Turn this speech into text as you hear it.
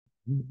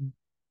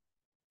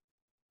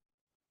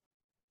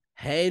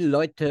Hey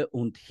Leute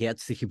und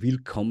herzlich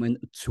willkommen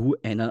zu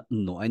einer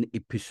neuen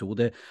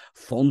Episode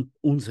von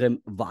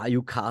unserem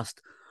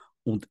ValueCast.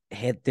 Und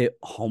heute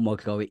haben wir,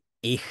 glaube ich,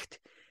 echt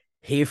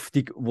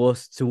heftig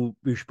was zu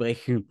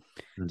besprechen.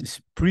 Hm.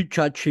 Das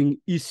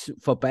Prejudging ist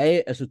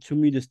vorbei, also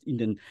zumindest in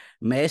den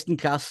meisten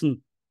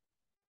Klassen.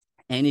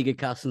 Einige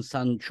Klassen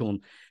sind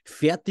schon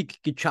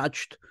fertig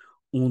gejudged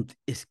und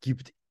es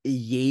gibt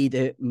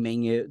jede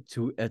Menge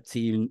zu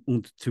erzählen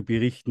und zu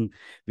berichten.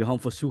 Wir haben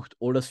versucht,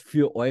 alles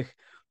für euch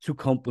zu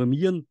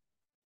komprimieren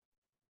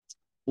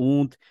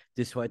und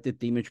das heute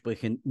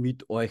dementsprechend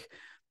mit euch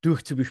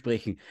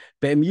durchzubesprechen.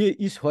 Bei mir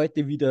ist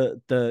heute wieder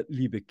der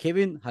liebe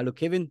Kevin. Hallo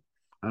Kevin.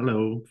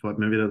 Hallo, freut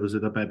mich wieder, dass ich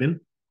dabei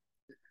bin.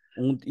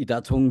 Und ich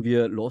würde sagen,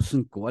 wir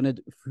lassen gar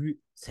nicht viel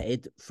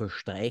Zeit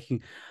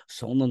verstreichen,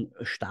 sondern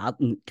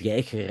starten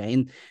gleich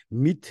rein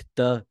mit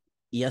der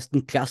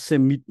ersten Klasse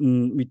mit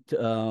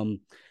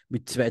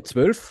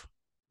 212.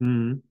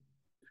 Mhm.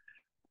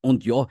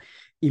 Und ja,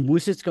 ich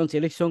muss jetzt ganz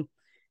ehrlich sagen,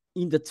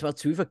 in der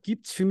 212er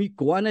gibt es für mich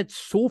gar nicht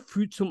so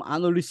viel zum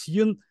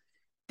Analysieren,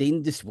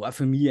 denn das war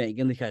für mich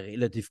eigentlich eine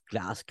relativ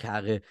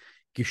glasklare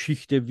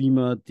Geschichte,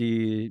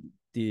 die,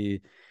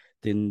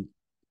 den,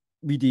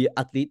 wie die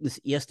Athleten das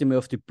erste Mal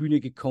auf die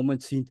Bühne gekommen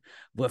sind,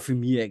 war für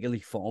mich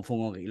eigentlich von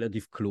Anfang an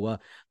relativ klar,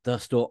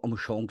 dass da am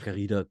Jean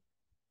Clarida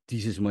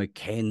dieses Mal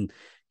kein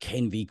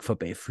Weg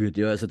vorbeiführt.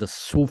 Ja. Also,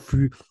 dass so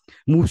viel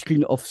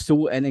Muskeln auf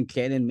so einen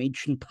kleinen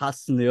Menschen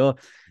passen, ja,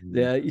 Mhm.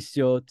 der ist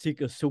ja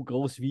circa so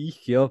groß wie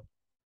ich, ja,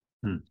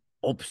 Hm.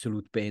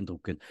 absolut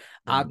beeindruckend.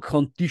 A Ja,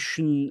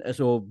 Condition,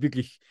 also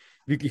wirklich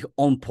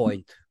on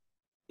point.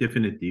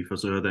 definitiv.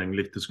 Also er hat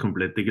eigentlich das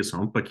komplette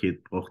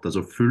Gesamtpaket gebracht,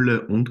 also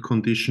Fülle und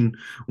Condition.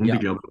 Und ich Ja,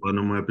 glaube, er war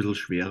nochmal ein bisschen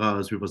schwerer,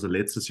 als wie was er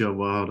letztes Jahr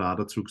war, hat er auch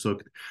dazu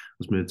gesagt,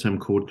 dass man jetzt seinem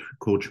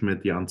Coach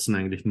Matt Jansen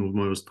eigentlich nur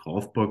mal was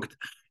draufpackt.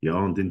 Ja,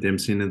 und in dem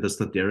Sinne, dass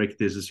der Derek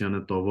dieses Jahr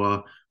nicht da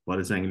war, war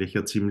das eigentlich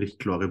eine ziemlich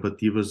klare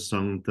Partie, was ich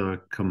sagen, der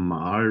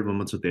Kamal, wenn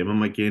wir zu dem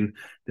einmal gehen,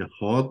 der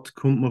hat,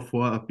 kommt mir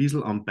vor, ein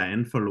bisschen am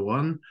Bein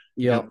verloren.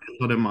 Ich ja, glaube, das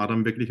hat ihm auch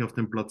dann wirklich auf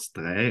den Platz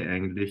 3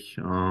 eigentlich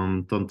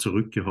dann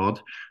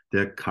zurückgehaut.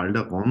 Der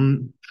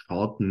Calderon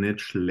schaut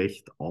nicht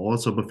schlecht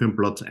aus, aber für den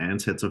Platz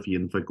 1 hätte es auf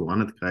jeden Fall gar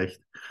nicht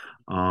gereicht.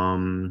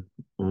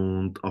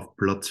 Und auf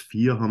Platz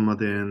 4 haben wir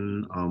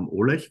den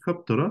Oleg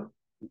gehabt, oder?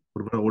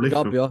 Oder war der ich Oleg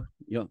glaube, 5? ja,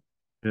 ja.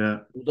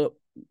 Ja. Oder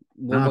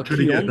Nein, war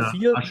Entschuldige, Kion der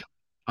 4? Nein,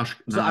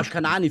 Also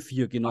Ashkanani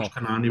 4, genau.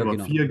 Ashkanani Ja, war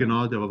genau. 4,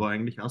 genau, der war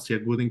eigentlich auch sehr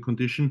gut in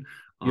Condition.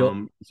 Ja,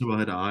 Ist aber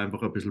halt auch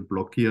einfach ein bisschen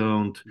blockier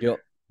und ja,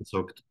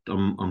 sagt,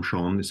 am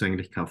Schauen ist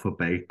eigentlich kein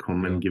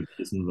Vorbeikommen ja.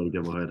 gewesen, weil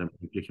der war halt ein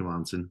wirklicher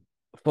Wahnsinn.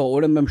 Vor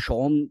allem beim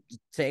Schauen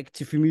zeigt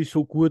sie für mich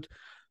so gut,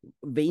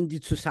 wenn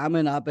die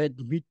Zusammenarbeit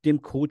mit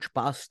dem Coach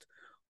passt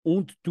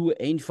und du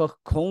einfach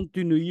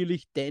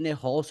kontinuierlich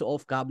deine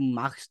Hausaufgaben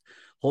machst,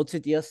 hat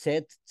sich der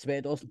seit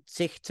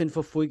 2016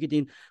 verfolge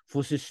den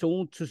von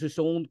Saison zu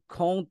Saison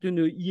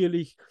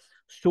kontinuierlich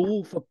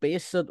so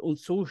verbessert und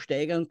so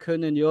steigern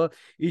können. Ja,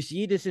 ist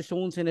jede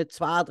Saison seine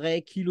 2, 3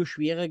 Kilo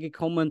schwerer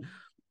gekommen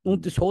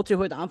und das hat sich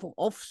halt einfach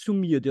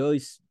aufsummiert. Ja,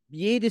 ist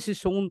jede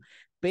Saison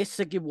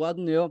besser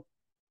geworden. Ja,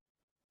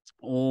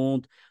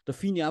 und da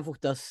finde ich einfach,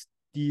 dass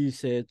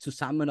diese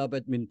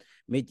Zusammenarbeit mit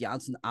Matt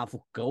Jansen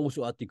einfach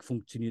großartig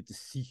funktioniert.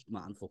 Das sieht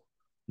man einfach.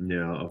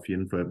 Ja, auf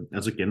jeden Fall.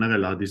 Also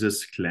generell auch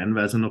dieses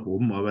kleinweise nach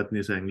oben arbeiten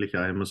ist eigentlich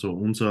auch immer so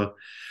unser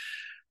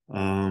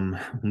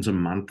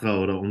Mantra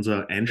oder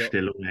unsere Ja,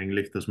 Einstellung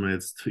eigentlich, dass wir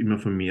jetzt immer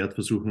vermehrt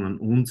versuchen, an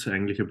uns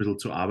eigentlich ein bisschen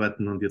zu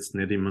arbeiten und jetzt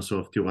nicht immer so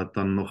auf die Art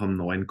dann noch am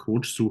neuen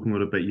Coach suchen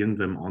oder bei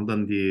irgendwem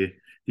anderen die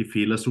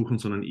Fehler suchen,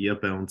 sondern eher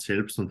bei uns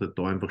selbst und halt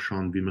da einfach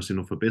schauen, wie wir sie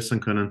noch verbessern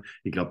können.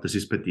 Ich glaube, das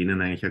ist bei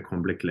denen eigentlich auch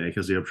komplett gleich.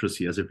 Also ich habe schon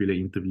sehr, sehr viele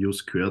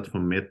Interviews gehört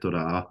vom Matt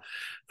oder auch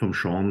vom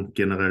Sean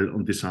generell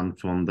und die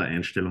sind von der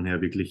Einstellung her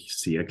wirklich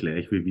sehr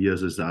gleich wie wir.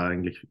 Also es ist auch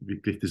eigentlich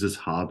wirklich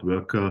dieses Hard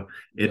Worker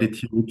ja.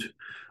 Attitude.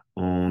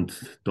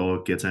 Und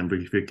da geht es einfach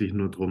wirklich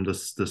nur darum,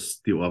 dass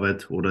die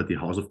Arbeit oder die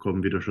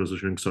Hausaufgaben, wie du schon so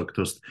schön gesagt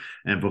hast,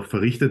 einfach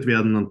verrichtet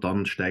werden und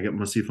dann steigert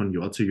man sie von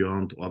Jahr zu Jahr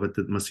und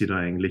arbeitet man sie da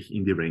eigentlich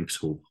in die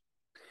Ranks hoch.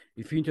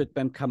 Ich finde halt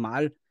beim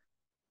Kamal,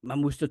 man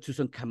muss dazu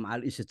sagen,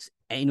 Kamal ist jetzt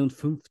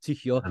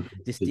 51, ja, Ja,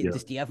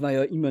 das darf man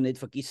ja immer nicht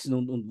vergessen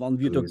und wenn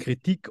wir so da ist es.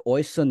 Kritik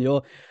äußern,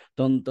 ja,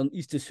 dann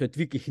ist das halt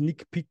wirklich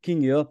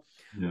Nickpicking, ja,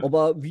 Ja.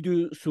 aber wie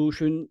du so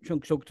schön schon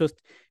gesagt hast,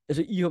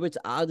 also ich habe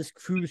jetzt auch das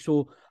Gefühl,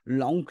 so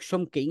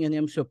langsam gingen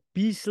ihm so ein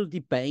bisschen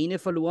die Beine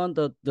verloren,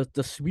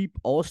 der Sweep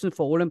außen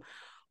vor allem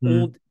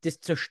Hm. und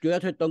das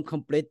zerstört halt dann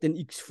komplett den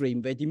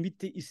X-Frame, weil die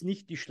Mitte ist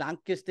nicht die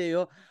schlankeste,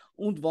 ja,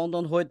 und wenn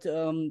dann halt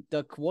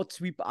der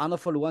Quad-Sweep einer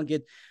verloren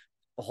geht,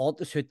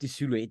 haut es halt die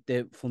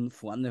Silhouette von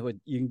vorne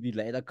halt irgendwie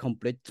leider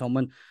komplett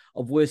zusammen,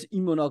 obwohl es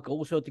immer noch ein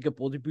großartiger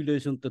Bodybuilder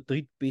ist und der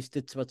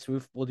drittbeste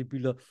 212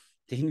 Bodybuilder,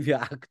 den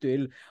wir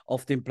aktuell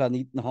auf dem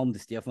Planeten haben.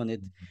 Das darf man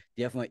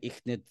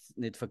echt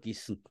nicht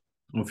vergessen.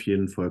 Auf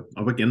jeden Fall.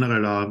 Aber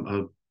generell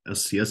auch eine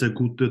sehr, sehr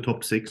gute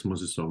Top 6,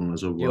 muss ich sagen.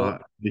 Also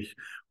Ja,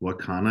 war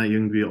keiner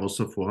irgendwie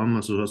außer Form.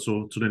 Also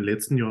so zu den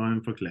letzten Jahren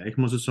im Vergleich,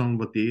 muss ich sagen,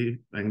 war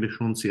die eigentlich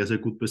schon sehr, sehr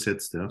gut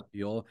besetzt, ja.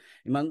 ja.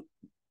 Ich meine,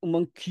 um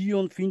einen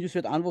Kion finde ich es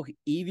halt einfach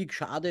ewig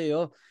schade,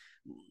 ja.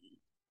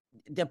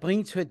 Der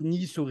bringt es halt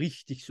nie so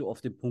richtig so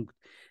auf den Punkt.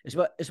 Es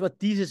war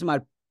dieses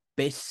Mal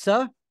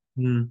besser,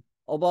 Hm,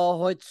 aber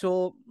halt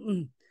so,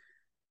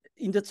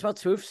 in der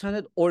 212 sind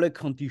nicht alle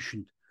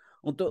conditioned.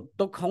 Und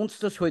da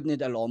kannst du das halt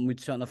nicht erlauben, mit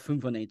so einer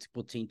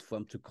 95%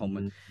 Form zu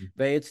kommen. hm,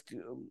 Weil jetzt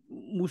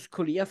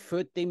muskulär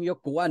fehlt dem ja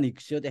gar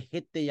nichts. Ja. Der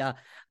hätte ja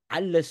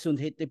alles und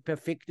hätte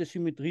perfekte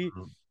Symmetrie,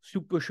 hm.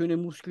 super schöne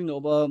Muskeln,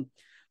 aber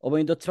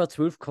in der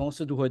 212 kannst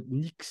du halt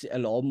nichts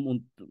erlauben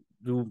und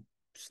du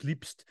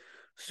slippst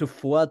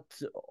sofort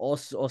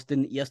aus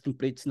den ersten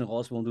Plätzen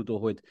raus, wenn du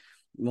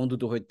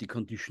da halt die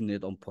Condition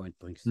nicht on point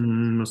bringst. Ich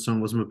muss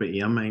sagen, was mir bei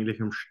ihm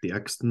eigentlich am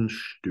stärksten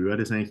stört,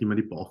 ist eigentlich immer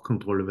die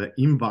Bauchkontrolle, weil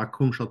im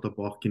Vakuum schaut der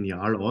Bauch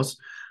genial aus,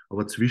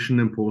 aber zwischen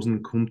den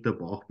Posen kommt der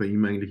Bauch bei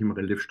ihm eigentlich immer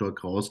relativ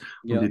stark raus.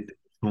 Und Ja, ich denke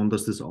schon,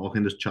 dass das auch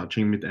in das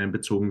Judging mit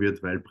einbezogen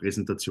wird, weil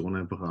Präsentation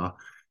einfach auch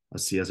ein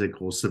sehr, sehr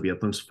großer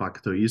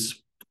Wertungsfaktor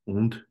ist.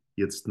 Und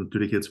jetzt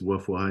natürlich, jetzt, wo er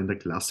vorher in der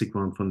Klassik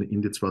war und von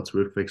Indy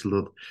 212 gewechselt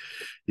hat,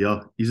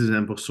 ja, ist es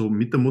einfach so,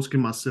 mit der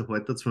Muskelmasse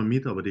hält er zwar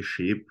mit, aber die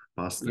Shape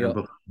passt ja,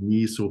 einfach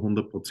nie so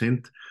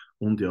 100%.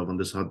 Und ja, wenn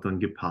das halt dann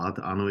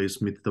gepaart auch noch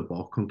ist mit der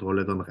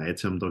Bauchkontrolle, dann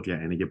reizt ihm da gleich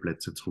einige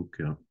Plätze zurück,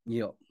 ja.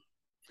 ja.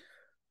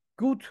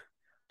 Gut,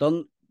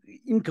 dann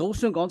im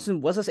Großen und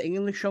Ganzen war es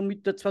eigentlich schon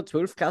mit der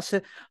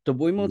 212-Klasse. Da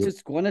wollen wir uns Ja,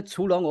 jetzt gar nicht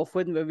so lange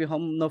aufhalten, weil wir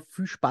haben noch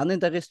viel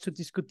Spannenderes zu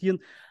diskutieren.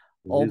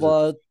 so ist es.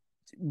 Aber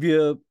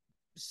wir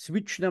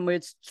switchen einmal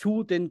jetzt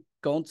zu den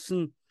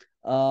ganzen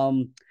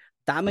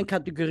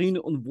Damenkategorien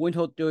und wollen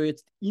halt ja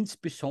jetzt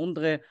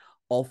insbesondere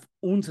auf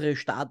unsere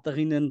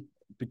Starterinnen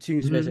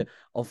beziehungsweise Mhm.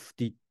 auf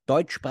die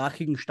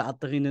deutschsprachigen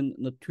Starterinnen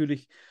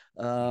natürlich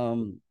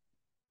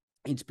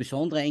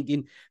insbesondere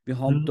eingehen. Wir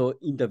haben Mhm. da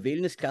in der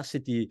Wellnessklasse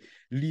die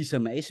Lisa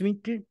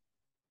Maiswinkel,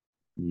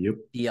 Yep.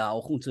 die ja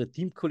auch unsere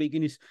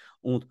Teamkollegin ist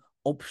und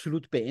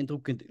absolut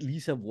beeindruckend.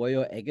 Lisa war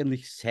ja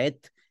eigentlich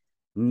seit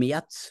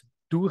März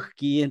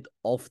durchgehend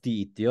auf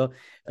Diät. Ja.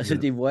 Also Ja.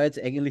 die war jetzt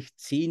eigentlich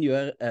 10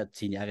 Jahre,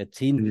 10 Jahre,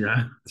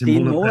 Ja, die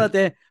 10 Monate.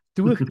 Monate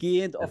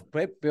durchgehend auf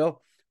Prep, ja.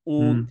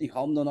 Und Mhm. die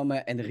haben dann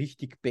einmal ein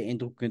richtig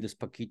beeindruckendes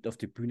Paket auf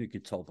die Bühne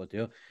gezaubert.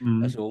 Ja.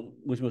 Mhm. Also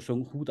muss man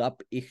sagen, Hut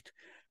ab, echt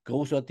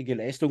großartige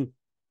Leistung.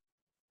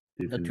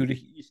 Definitiv.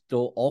 Natürlich ist da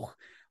auch,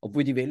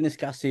 obwohl die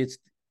Wellnessklasse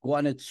jetzt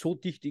gar nicht so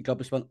dicht, ich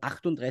glaube, es waren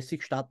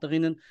 38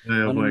 Starterinnen, Ja,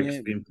 ja, wenn ich war mich,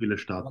 extrem viele wenn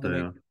ich Starter, mich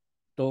ja.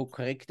 da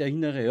korrekt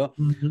erinnere, ja.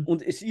 Mhm.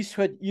 Und es ist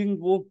halt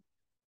irgendwo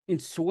in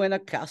so einer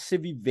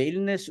Klasse wie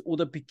Wellness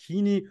oder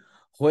Bikini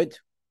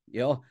halt,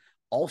 ja,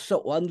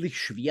 außerordentlich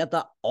schwer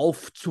da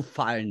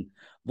aufzufallen,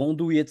 wenn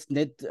du jetzt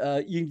nicht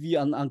irgendwie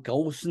einen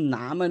großen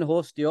Namen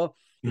hast, ja,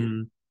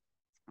 Mhm.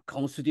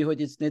 kannst du dir halt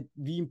jetzt nicht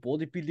wie im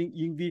Bodybuilding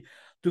irgendwie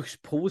durchs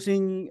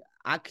Posing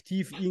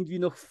aktiv irgendwie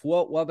noch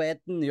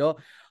vorarbeiten. Ja,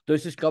 da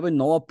ist es, glaube ich,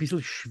 noch ein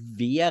bisschen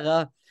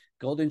schwerer,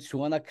 gerade in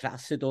so einer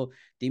Klasse da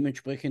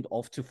dementsprechend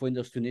aufzufallen,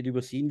 dass du nicht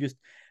übersehen wirst.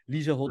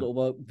 Lisa hat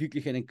aber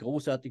wirklich einen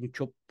großartigen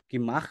Job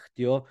gemacht,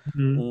 ja,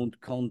 Mhm.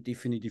 und kann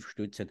definitiv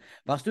stolz sein.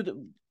 Weißt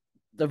du,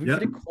 da wie Ja,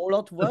 viele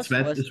Callout war es?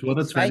 War es es war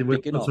die der zweite, ich zweite,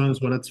 wollte gerade genau. sagen,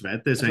 es war der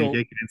zweite, ist eigentlich Also,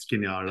 echt ganz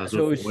genial. Also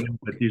also vor ist, allem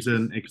bei okay,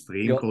 diesem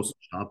extrem ja, großen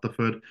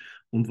Starterfeld.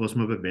 Und was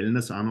mir bei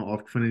Wellness auch noch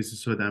aufgefallen ist,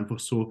 ist halt einfach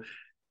so,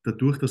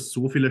 dadurch, dass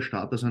so viele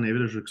Starter sind, wie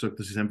du schon gesagt,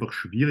 das ist einfach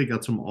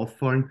schwieriger zum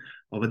Auffallen.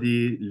 Aber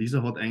die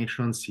Lisa hat eigentlich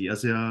schon einen sehr,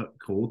 sehr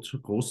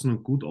großen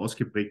und gut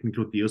ausgeprägten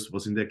Gluteus,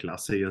 was in der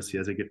Klasse ja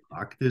sehr, sehr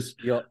gefragt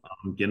ist. ja,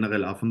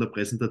 Generell auch von der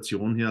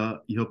Präsentation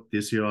her, ich habe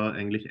das Jahr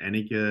eigentlich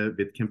einige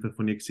Wettkämpfe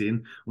von ihr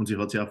gesehen und sie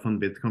hat sich auch von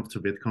Wettkampf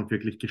zu Wettkampf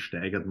wirklich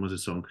gesteigert, muss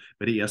ich sagen.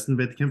 Bei den ersten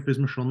Wettkämpfen ist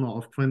mir schon noch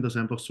aufgefallen, dass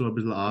einfach so ein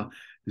bisschen auch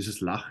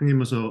dieses Lachen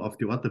immer so auf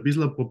die Art ein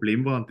bisschen ein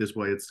Problem war und das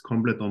war jetzt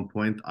komplett on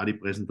point. Auch die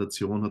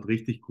Präsentation hat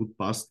richtig gut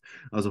passt.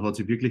 Also hat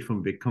sie wirklich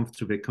vom Wettkampf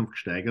zu Wettkampf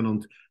gesteigert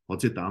und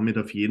hat sie damit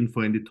auf jeden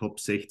Fall in die Top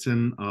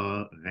 16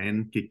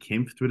 rein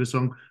gekämpft, würde ich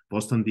sagen.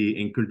 Was dann die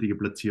endgültige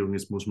Platzierung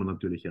ist, muss man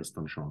natürlich erst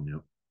dann schauen,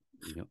 ja.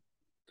 ja.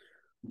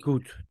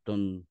 Gut,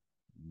 dann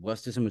war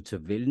es das einmal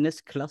zur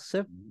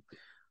Wellnessklasse.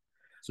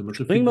 Sind wir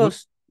zur Springen wir, Figur?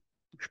 als,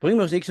 springen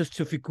wir als nächstes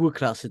zur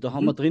Figurklasse. Da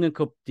haben wir Mhm. drinnen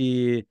gehabt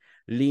die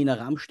Lena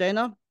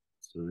Rammsteiner,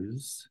 So ist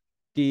es.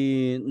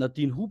 die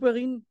Nadine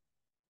Huberin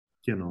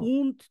Genau.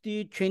 und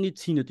die Jenny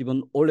Zinner. Die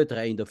waren alle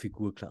drei in der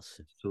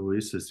Figurklasse. So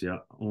ist es, ja.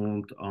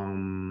 Und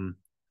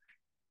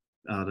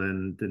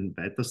den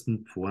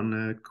weitesten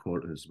vorne,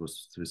 also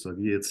was wie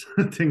sage ich jetzt,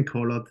 den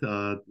Callout,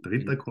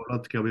 dritter Den,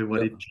 Callout, glaube ich,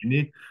 war ja, die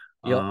Ginny.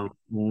 ja,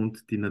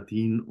 Und die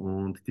Nadine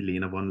und die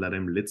Lena waren leider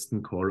im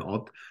letzten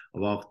Callout.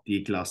 Aber auch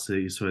die Klasse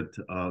ist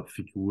halt,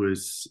 Figur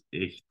ist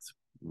echt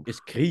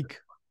ist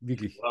Krieg,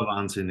 wirklich. war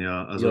Wahnsinn,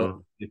 ja. Ja,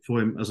 Also vor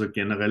allem, also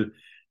generell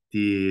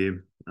die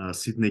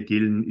Sydney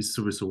Gillen ist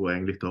sowieso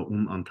eigentlich da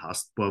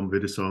unantastbar,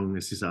 würde ich sagen.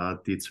 Es ist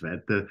auch die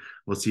zweite,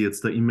 was sie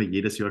jetzt da immer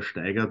jedes Jahr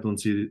steigert und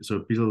sie so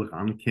ein bisschen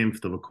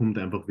rankämpft, aber kommt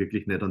einfach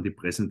wirklich nicht an die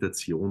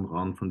Präsentation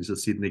ran von dieser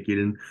Sydney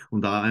Gillen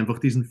und da einfach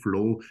diesen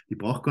Flow. Die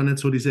braucht gar nicht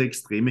so diese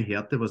extreme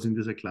Härte, was in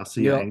dieser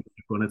Klasse ja Ja,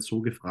 eigentlich gar nicht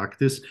so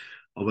gefragt ist.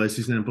 Aber es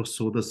ist einfach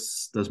so,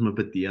 dass man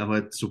bei der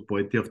halt,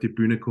 sobald die auf die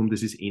Bühne kommt,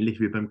 das ist ähnlich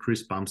wie beim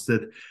Chris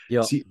Bumstead,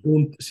 ja, sie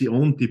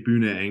ownt die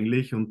Bühne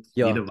eigentlich und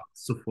ja, jeder weiß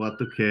sofort,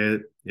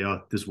 okay,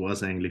 ja, das war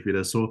es eigentlich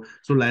wieder. So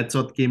Lights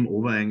Out Game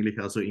Over eigentlich,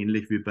 also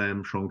ähnlich wie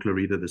beim Sean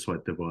Clarida das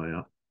heute war,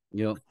 ja.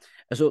 ja.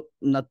 Also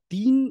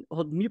Nadine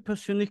hat mir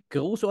persönlich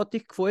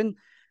großartig gefallen.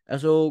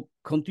 Also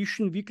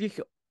Condition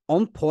wirklich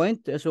on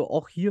point. Also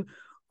auch hier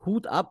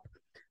Hut ab.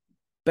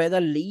 Bei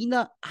der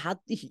Lena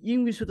hatte ich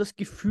irgendwie so das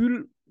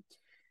Gefühl,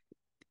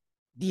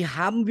 die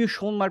haben wir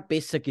schon mal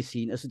besser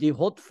gesehen. Also die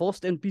hat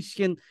fast ein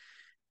bisschen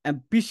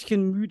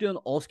müde und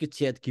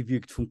ausgezehrt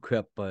gewirkt vom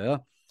Körper.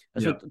 Ja.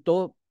 Also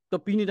Ja, da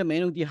bin ich der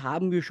Meinung, die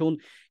haben wir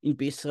schon in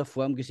besserer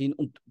Form gesehen.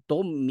 Und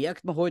da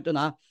merkt man halt dann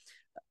auch,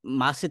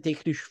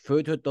 massetechnisch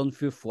fehlt halt dann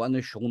für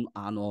vorne schon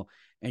auch noch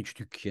ein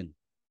Stückchen.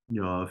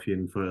 ja, auf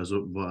jeden Fall.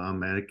 Also war auch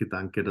mein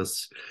Gedanke,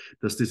 dass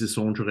die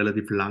Saison schon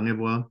relativ lange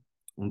war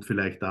und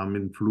vielleicht da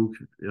mit dem Flug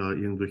ja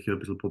irgendwelche ein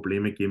bisschen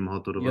Probleme gegeben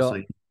hat oder was auch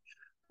Ja, immer.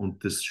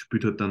 Und das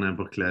spielt halt dann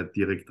einfach gleich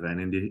direkt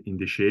rein in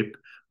die Shape.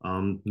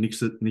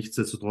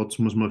 Nichtsdestotrotz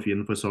muss man auf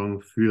jeden Fall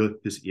sagen,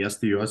 für das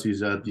erste Jahr, sie ist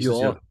ja dieses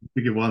Jahr ja,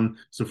 Fünfte geworden,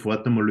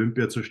 sofort am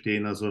Olympia zu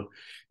stehen. Also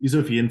ist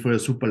auf jeden Fall eine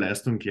super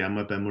Leistung, gleich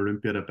mal beim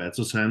Olympia dabei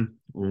zu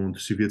sein. Und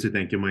sie wird sich,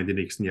 denke ich mal, in die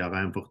nächsten Jahre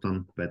einfach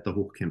dann weiter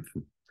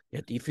hochkämpfen.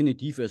 ja,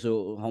 definitiv.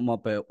 Also haben wir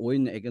bei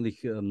allen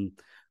eigentlich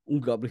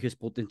unglaubliches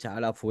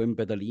Potenzial, auch vor allem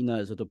bei der Lina.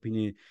 Also da bin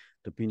ich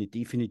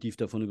definitiv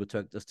davon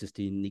überzeugt, dass das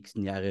die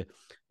nächsten Jahre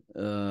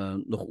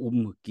nach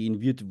oben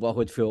gehen wird. War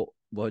halt für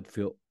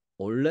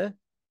alle,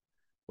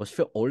 was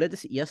für alle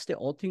das erste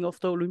Outing auf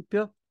der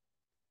Olympia?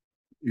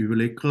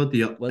 Überleg gerade,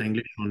 ja, War,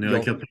 eigentlich schon. Ja,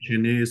 ich ja, glaube,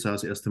 Jenny ist auch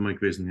das erste Mal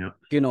gewesen, ja.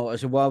 genau.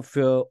 Also war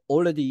für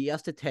alle die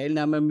erste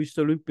Teilnahme am Mr.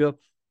 Olympia.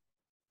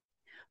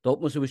 Da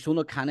hat man sowieso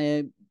noch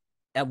keine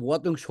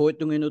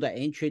Erwartungshaltungen oder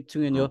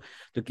Einschätzungen. Ja.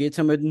 Da geht es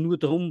einmal nur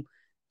darum,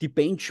 die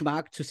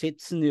Benchmark zu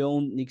setzen, ja,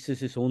 und nächste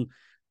Saison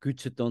gilt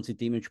es halt dann, sich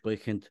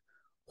dementsprechend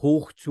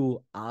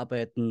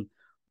hochzuarbeiten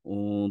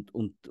und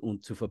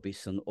zu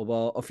verbessern.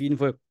 Aber auf jeden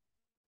Fall,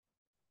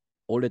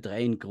 alle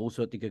drei in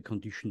großartiger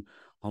Condition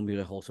haben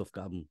ihre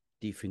Hausaufgaben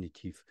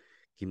definitiv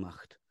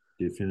gemacht.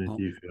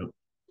 Definitiv, ja.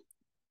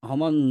 Haben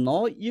wir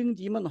noch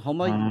irgendjemanden, haben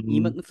wir Ähm,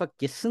 jemanden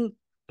vergessen?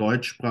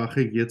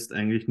 Deutschsprachig jetzt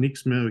eigentlich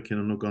nichts mehr. Wir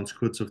können nur ganz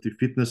kurz auf die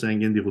Fitness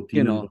eingehen. Die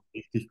Routinen waren Genau.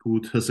 richtig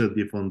gut. Also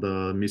die von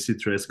der Missy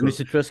Trescott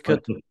Mr.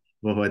 Truscott,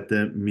 war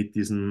heute mit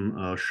diesem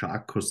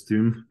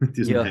Shark-Kostüm, mit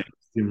diesem ja,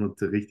 Hai-Kostüm,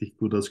 hat richtig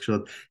gut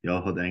ausgeschaut.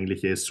 Ja, hat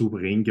eigentlich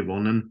souverän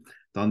gewonnen.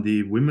 Dann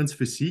die Women's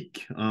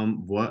Physik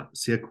war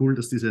sehr cool,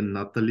 dass diese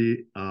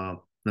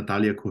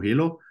Natalia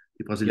Coelho,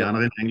 die ja,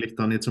 Brasilianerin, eigentlich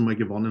dann jetzt einmal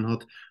gewonnen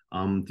hat.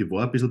 Die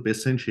war ein bisschen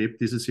besser in Shape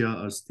dieses Jahr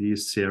als die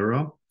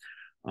Sarah,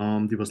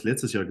 die was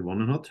letztes Jahr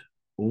gewonnen hat.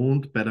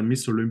 Und bei der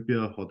Miss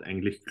Olympia hat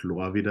eigentlich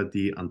klar wieder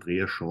die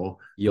Andrea Shaw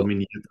ja.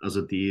 dominiert.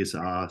 Also die ist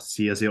auch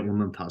sehr, sehr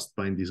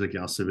unantastbar in dieser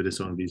Klasse, würde ich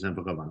sagen. Die ist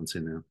einfach ein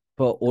Wahnsinn. Ja.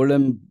 Vor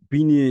allem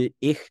bin ich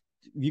echt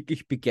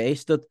wirklich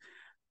begeistert,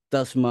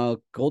 dass man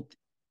gerade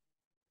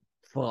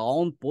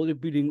Frauen,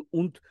 Bodybuilding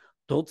und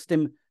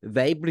trotzdem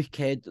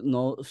Weiblichkeit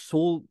noch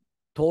so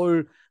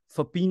toll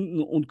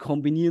verbinden und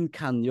kombinieren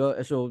kann. Ja,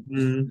 also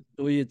das Mhm.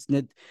 soll jetzt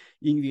nicht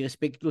irgendwie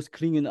respektlos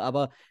klingen,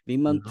 aber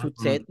wenn man zu Ja,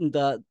 Zeiten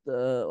der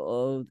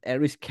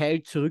Iris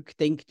Kyle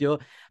zurückdenkt, ja,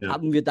 ja,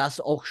 haben wir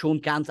das auch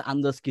schon ganz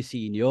anders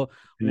gesehen. Ja,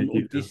 definitiv.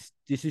 und Ja.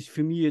 das ist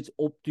für mich jetzt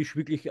optisch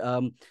wirklich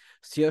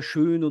sehr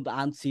schön und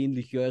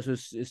ansehnlich. Ja, also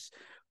es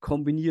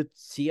kombiniert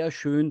sehr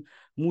schön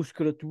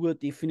Muskulatur,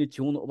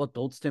 Definition, aber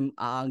trotzdem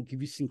auch einen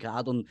gewissen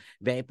Grad an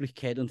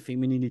Weiblichkeit und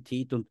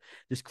Femininität. Und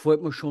das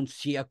gefällt mir schon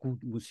sehr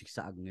gut, muss ich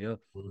sagen. Ja,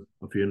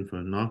 Auf jeden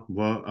Fall. Na,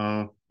 war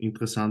ein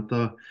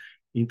interessanter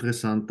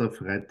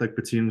Freitag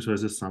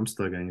beziehungsweise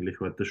Samstag eigentlich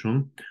heute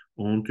schon.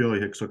 Und ja,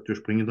 ich hätte gesagt, wir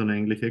springen dann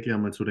eigentlich gleich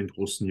mal zu den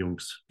großen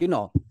Jungs.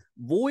 genau.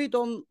 Wo ich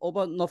dann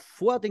aber noch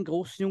vor den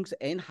großen Jungs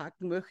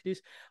einhaken möchte,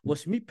 ist,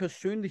 was mich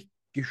persönlich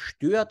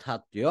gestört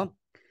hat, ja,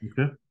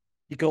 Okay?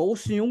 die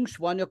großen Jungs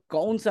waren ja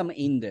ganz am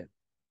Ende,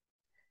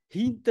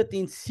 hinter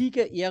den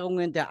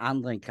Siegerehrungen der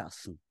anderen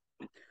Klassen.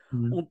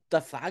 Mhm. Und da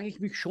frage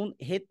ich mich schon,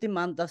 hätte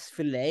man das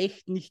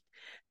vielleicht nicht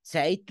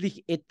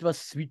zeitlich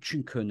etwas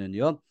switchen können,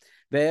 ja?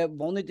 Weil,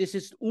 wenn ich das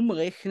jetzt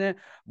umrechne,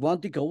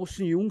 waren die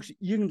großen Jungs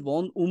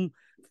irgendwann um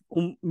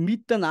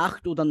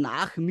Mitternacht oder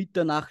nach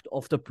Mitternacht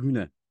auf der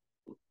Bühne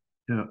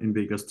Ja, in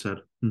Vegas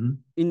Zeit.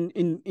 Mhm.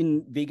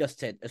 in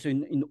Vegas-Zeit, also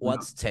in Ja.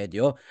 Ortszeit,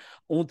 ja.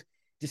 Und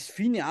das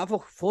finde ich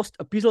einfach fast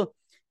ein bisschen,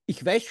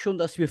 ich weiß schon,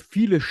 dass wir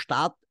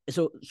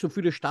also so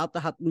viele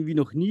Starter hatten wie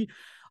noch nie,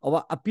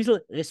 aber ein bisschen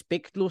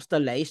respektlos der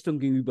Leistung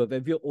gegenüber,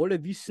 weil wir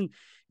alle wissen,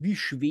 wie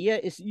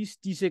schwer es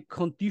ist, diese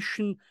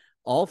Condition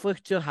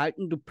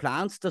aufrechtzuerhalten. Du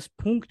planst das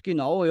Punkt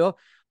genau, ja,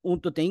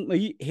 und da denkt man,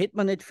 hätte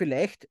man nicht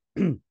vielleicht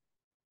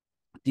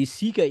die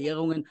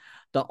Siegerehrungen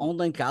der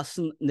anderen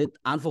Klassen nicht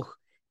einfach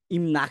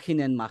im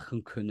Nachhinein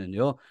machen können,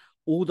 ja,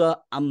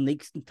 oder am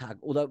nächsten Tag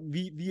oder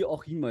wie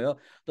auch immer, ja.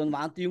 Dann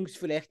waren die Jungs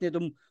vielleicht nicht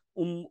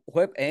um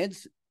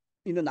 12:30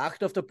 in der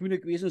Nacht auf der Bühne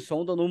gewesen,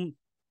 sondern um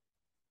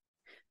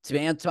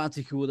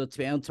 22 Uhr oder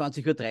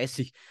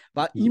 22:30 Uhr.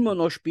 War immer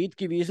noch spät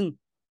gewesen,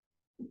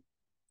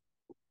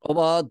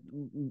 aber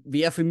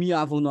wäre für mich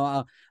einfach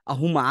noch eine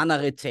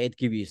humanere Zeit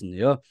gewesen.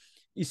 Ja.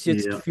 Ist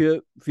jetzt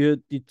Ja, für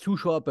die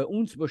Zuschauer bei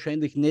uns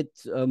wahrscheinlich nicht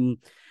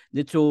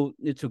so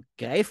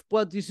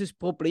greifbar, dieses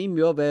Problem,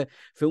 ja, weil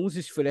für uns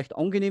ist es vielleicht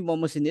angenehm, wenn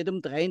man sich nicht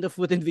um 3 in der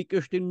Früh den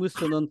Wecker stellen muss,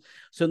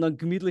 sondern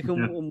gemütlich ja.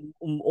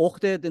 um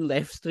 8 den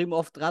Livestream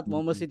auftrat,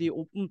 wenn man sich die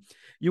Open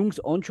Jungs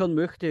anschauen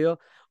möchte, ja.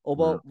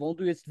 Aber Ja. wenn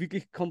du jetzt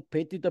wirklich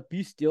Competitor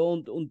bist, ja,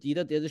 und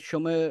jeder, der das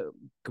schon mal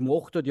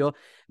gemacht hat, ja,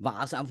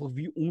 weiß einfach,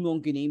 wie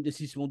unangenehm das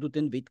ist, wenn du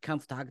den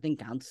Wettkampftag den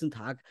ganzen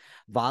Tag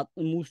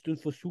warten musst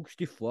und versuchst,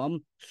 die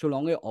Form so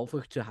lange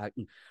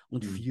aufrechtzuerhalten.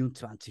 Und Mhm.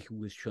 24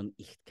 Uhr ist schon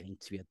echt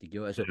grenzwertig.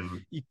 Ja. Also Ja.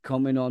 ich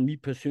kann mich noch an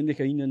mich persönlich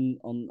erinnern,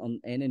 an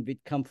einen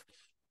Wettkampf.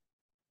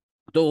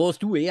 Da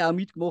hast du auch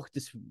mitgemacht,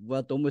 das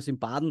war damals in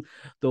Baden.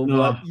 Da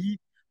war Ja. ich,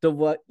 da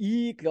war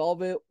ich,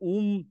 glaube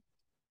um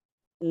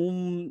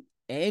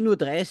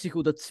 1:30 Uhr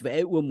oder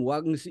 2 Uhr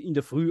morgens in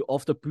der Früh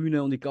auf der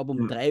Bühne und ich glaube um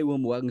Ja. 3 Uhr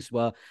morgens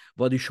war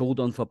die Show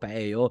dann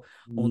vorbei. Ja.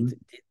 Und Mhm.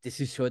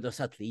 das ist halt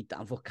als Athlet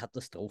einfach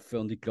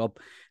Katastrophe und ich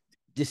glaube,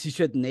 das ist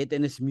halt nicht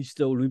eines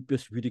Mr.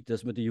 Olympias würdig,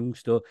 dass man die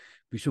Jungs da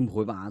bis um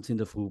 12:30 in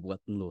der Früh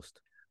warten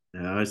lässt.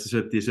 Ja, es ist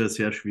halt dieses Jahr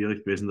sehr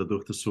schwierig gewesen,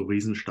 dadurch, dass so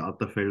riesen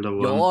Starterfelder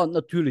waren. Ja,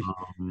 natürlich.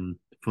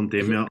 Von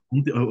dem Also,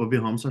 her, aber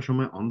wir haben es auch schon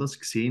mal anders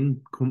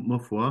gesehen, kommt mir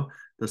vor,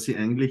 dass sie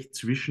eigentlich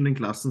zwischen den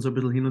Klassen so ein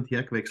bisschen hin und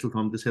her gewechselt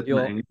haben. Das hätte mir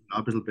ja, eigentlich auch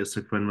ein bisschen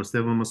besser gefallen. Was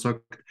der, wenn man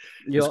sagt,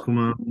 es ja,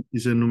 kommen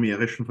diese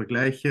numerischen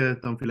Vergleiche,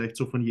 dann vielleicht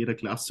so von jeder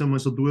Klasse einmal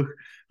so durch,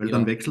 weil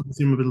dann ja, wechselt es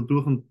immer ein bisschen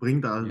durch und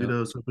bringt auch ja,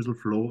 wieder so ein bisschen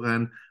Flow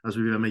rein.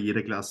 Also wie wenn man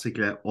jede Klasse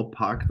gleich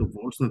abhakt,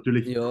 obwohl es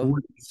natürlich ja.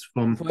 cool ist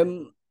vom, Vor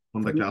allem,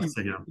 von der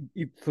Klasse her.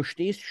 ich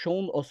verstehe es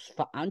schon aus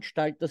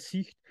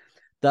Veranstalter-Sicht,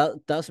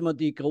 dass man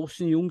die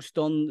großen Jungs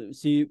dann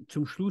sie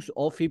zum Schluss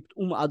aufhebt,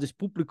 um auch das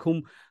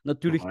Publikum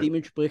natürlich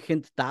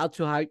dementsprechend da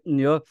zu halten.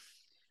 Ja,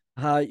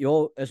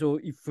 ja, also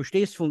ich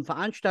verstehe es von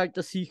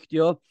Veranstalter-Sicht,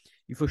 ja.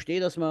 Ich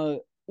verstehe, dass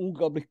wir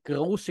unglaublich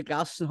große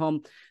Klassen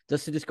haben,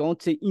 dass sie das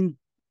Ganze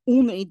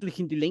unendlich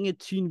in die Länge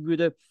ziehen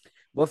würde.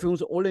 War für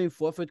uns alle im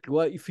Vorfeld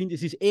klar. Ich finde,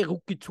 es ist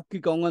rucki zucki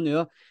gegangen,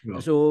 ja. Ja.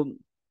 Also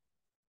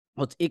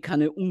hat es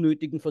keine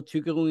unnötigen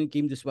Verzögerungen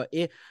gegeben. Das war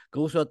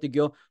großartig,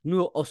 ja.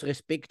 Nur aus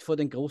Respekt vor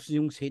den großen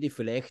Jungs hätte ich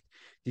vielleicht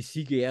die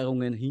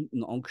Siegerehrungen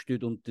hinten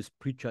angestellt und das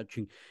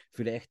Prejudging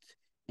vielleicht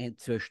 1,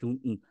 2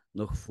 Stunden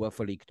noch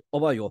vorverlegt.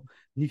 Aber ja,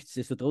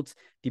 nichtsdestotrotz,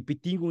 die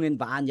Bedingungen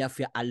waren ja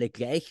für alle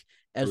gleich.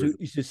 So Also ist es.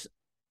 ist es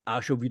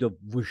auch schon wieder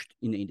wurscht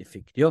im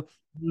Endeffekt. Ja,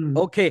 Mhm.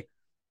 okay,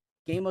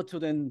 gehen wir zu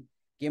den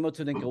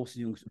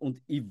großen Jungs. Und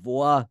ich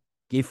war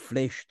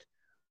geflasht.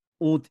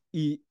 Und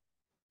ich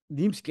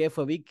nehme es gleich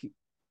vorweg,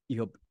 ich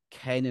habe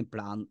keinen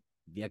Plan,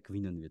 wer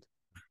gewinnen wird.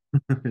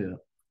 Ja,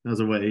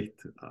 also war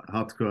echt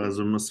hardcore.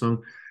 Also man muss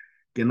sagen,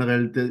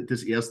 generell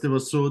das erste,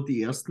 was so,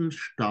 die ersten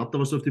Starter,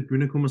 was auf die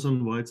Bühne gekommen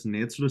sind, war jetzt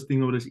nicht so das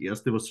Ding, aber das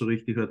erste, was so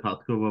richtig halt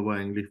hardcore war, war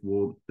eigentlich,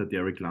 wo der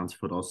Derek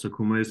Lunsford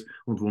rausgekommen ist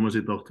und wo man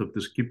sich gedacht hat,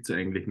 das gibt es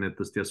eigentlich nicht,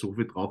 dass der so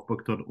viel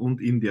draufgepackt hat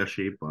und in der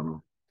Shape auch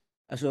noch.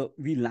 Also,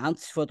 wie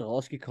Lansford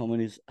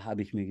rausgekommen ist,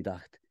 habe ich mir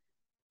gedacht,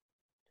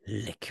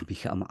 leck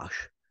mich am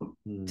Arsch.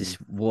 Mhm. Das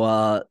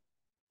war,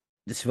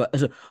 das war,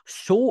 also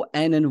so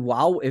einen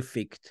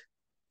Wow-Effekt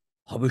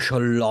habe ich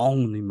schon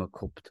lange nicht mehr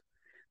gehabt,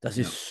 dass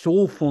ich Ja,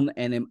 so von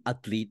einem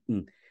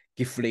Athleten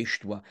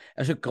geflasht war.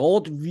 Also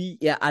gerade wie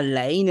er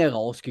alleine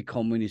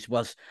rausgekommen ist,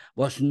 war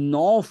es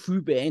noch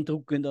viel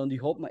beeindruckender und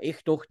ich habe mir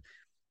echt gedacht,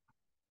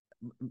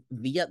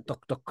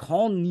 da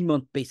kann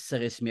niemand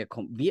Besseres mehr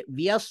kommen.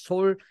 Wer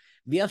soll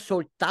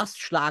das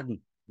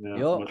schlagen? ja,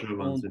 Ja, war schon und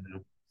Wahnsinn,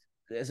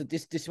 ja. also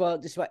das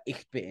war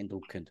echt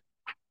beeindruckend.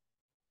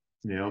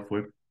 Ja,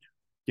 voll.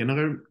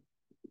 Generell,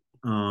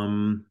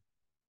 ähm,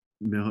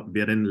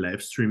 wer den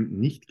Livestream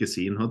nicht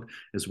gesehen hat,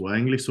 es war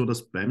eigentlich so,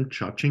 dass beim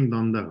Judging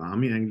dann der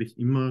Rami eigentlich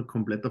immer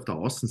komplett auf der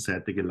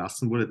Außenseite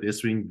gelassen wurde.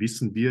 Deswegen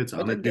wissen wir jetzt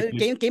auch nicht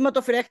wirklich, Gehen wir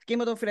da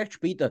vielleicht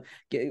später.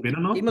 wen er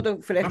Gehen noch? wir da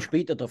vielleicht Ja.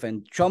 später drauf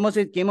ein.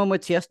 Gehen wir mal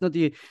zuerst noch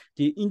die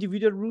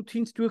Individual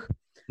Routines durch.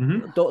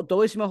 Mhm.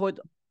 Da ist mir halt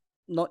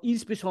noch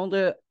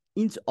insbesondere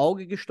ins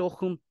Auge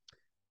gestochen.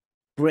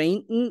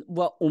 Brandon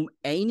war um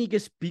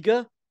einiges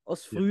bigger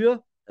als Ja.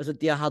 früher. Also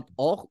der hat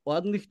auch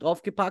ordentlich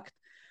draufgepackt.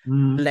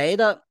 Mhm.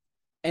 Leider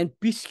ein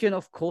bisschen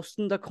auf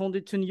Kosten der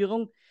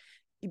Konditionierung.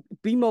 Ich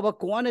bin mir aber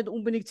gar nicht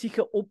unbedingt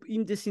sicher, ob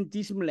ihm das in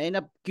diesem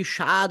Lineup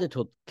geschadet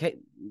hat.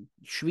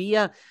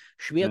 Schwer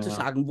zu Ja.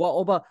 sagen. War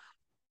aber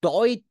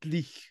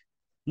deutlich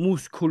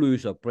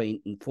muskulöser,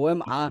 Brandon. Vor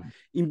allem auch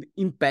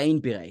im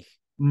Beinbereich.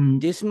 Mhm.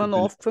 Das ist mir noch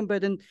Natürlich. aufgefallen bei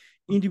den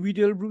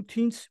Individual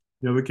Routines.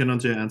 Ja, wir können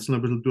uns ja einzeln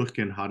ein bisschen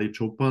durchgehen. Hardy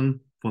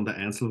Chopin von der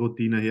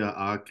Einzelroutine her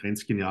auch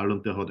grenzgenial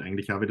und der hat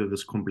eigentlich auch wieder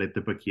das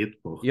komplette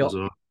Paket gebracht. Ja,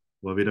 Also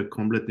war wieder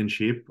komplett in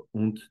Shape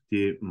und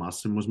die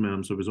Masse muss man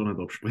ihm sowieso nicht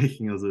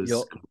absprechen, also Ja,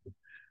 ist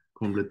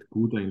komplett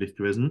gut eigentlich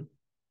gewesen.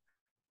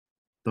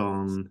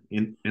 Dann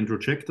Andrew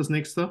Jack das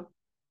nächste.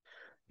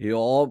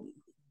 ja,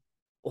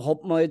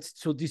 hat mir jetzt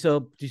so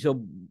dieser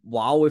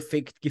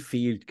Wow-Effekt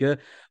gefehlt, gell?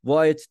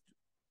 War jetzt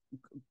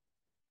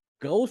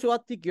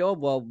großartig, ja,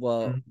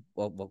 Mhm.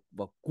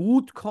 war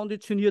gut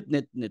konditioniert,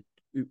 nicht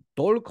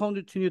toll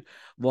konditioniert,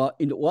 war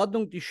in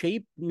Ordnung, die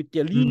Shape mit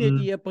der Linie,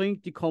 die Mhm. er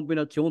bringt, die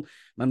Kombination.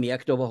 Man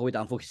merkt aber halt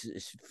einfach,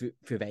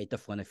 für weiter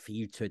vorne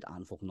fehlt es halt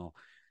einfach noch.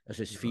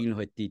 Also es Ja. fehlen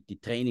halt die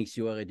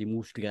Trainingsjahre, die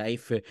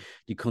Muskelreife,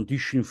 die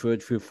Condition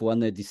fehlt für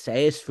vorne, die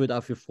Size fehlt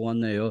auch für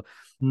vorne, ja.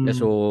 Mhm.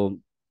 Also,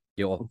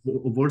 ja.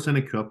 Obwohl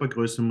seine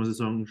Körpergröße, muss ich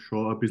sagen,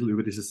 schon ein bisschen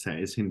über diese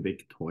Size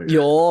hinweg täuscht.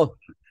 Ja, Weil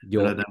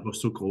er ja, halt einfach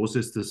so groß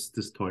ist, das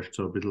täuscht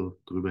so ein bisschen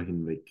drüber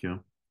hinweg,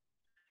 ja.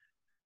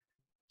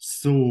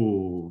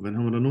 So, wen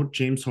haben wir da noch?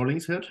 James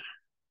Hollingshead.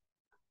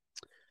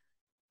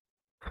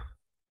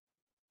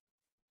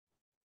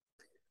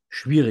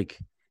 schwierig.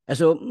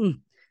 Also,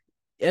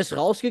 er ist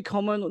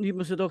rausgekommen und ich habe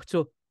mir so gedacht,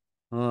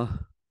 ah,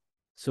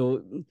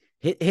 so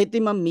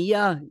hätte man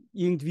mehr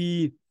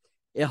irgendwie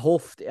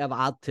erhofft,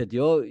 erwartet.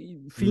 Ja, ich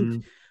finde,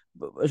 Mhm.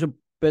 also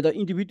bei der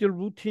Individual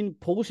Routine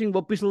Posing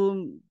war ein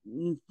bisschen,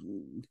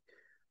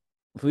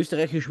 auf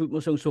Österreichisch würde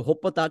man sagen, so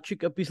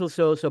hoppertatschig ein bisschen,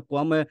 so ein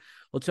paar Mal,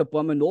 hat so ein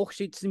paar Mal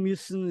nachsetzen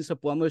müssen, ist ein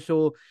paar Mal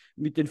so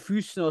mit den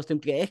Füßen aus dem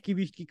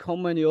Gleichgewicht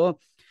gekommen. Ja,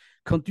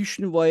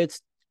 Condition war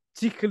jetzt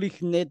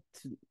sicherlich nicht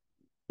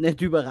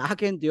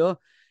überragend, ja.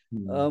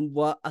 Mhm.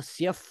 War ein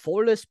sehr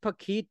volles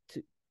Paket,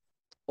 Ja.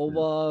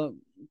 aber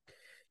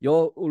ja,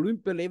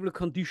 Olympia-Level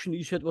Condition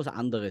ist halt was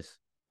anderes.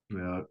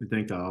 Ja, ich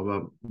denke auch,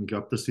 aber ich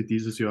glaube, dass sie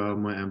dieses Jahr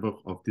mal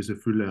einfach auf diese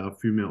Fülle auch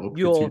viel mehr Ja,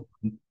 abgezielt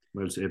haben,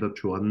 weil es der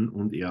Jordan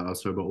und er auch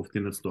selber oft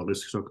in den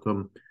Stories gesagt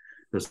haben,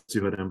 dass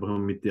sie halt einfach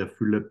mit der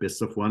Fülle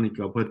besser fahren. Ich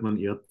glaube halt, wenn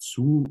er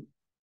zu,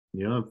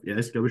 ja, er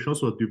ist glaube ich schon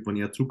so ein Typ, wenn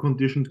er zu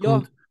conditioned ja,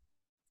 kommt,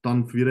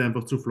 dann wird er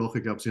einfach zu flach.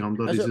 Ich glaube, sie haben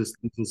da also dieses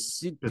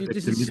perfekte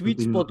dieses Sweet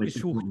Mittelding Spot noch nicht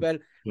gesucht, gefunden.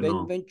 weil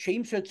Genau. wenn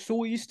James halt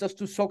so ist, dass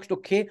du sagst,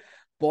 okay,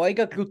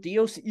 Beuger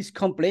Gluteus ist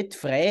komplett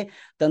frei,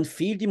 dann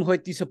fehlt ihm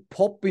halt dieser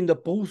Pop in der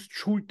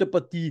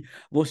Brust-Schulterpartie,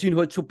 was ihn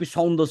halt so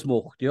besonders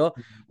macht, ja.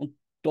 Und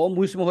da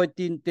muss man halt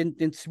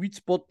den Sweet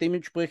Spot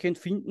dementsprechend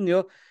finden,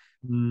 ja.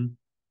 Mhm.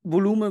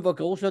 Volumen war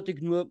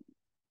großartig, nur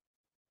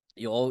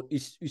ja,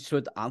 ist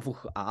halt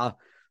einfach auch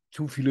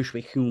zu viele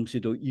Schwächen, um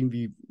sich da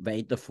irgendwie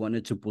weiter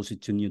vorne zu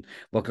positionieren.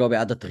 War, glaube ich,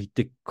 auch der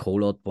dritte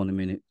Callout, wenn ich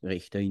mich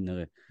recht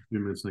erinnere.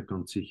 Bin mir jetzt nicht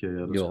ganz sicher,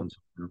 ja, das Ja, kann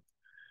sein. Ja.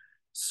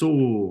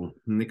 So,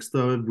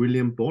 nächster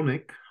William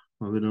Bonek,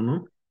 habe ich da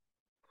noch.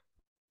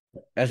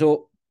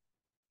 also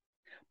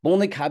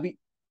Bonek habe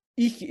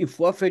ich im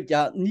Vorfeld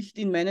ja nicht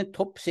in meinen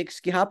Top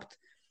 6 gehabt,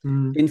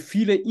 Mhm. den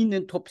viele in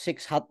den Top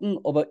 6 hatten,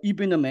 aber ich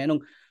bin der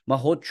Meinung,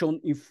 man hat schon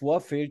im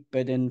Vorfeld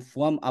bei den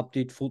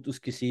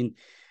Form-Update-Fotos gesehen,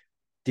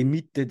 die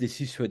Mitte, das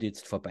ist halt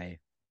jetzt vorbei,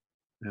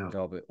 Ja,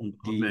 glaube ich.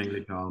 hat mich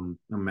eigentlich auch am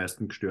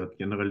meisten gestört.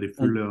 Generell die Und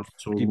Fülle und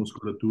so die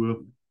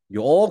Muskulatur.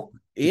 Ja,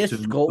 Gibt er es ja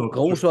ist nicht so zu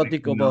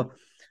großartig, sprechen, ja.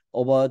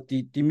 aber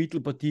die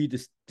Mittelpartie,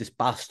 das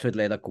passt halt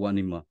leider gar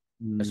nicht mehr.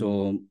 Mhm.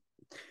 Also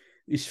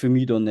ist für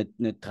mich da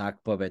nicht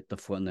tragbar weiter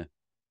vorne.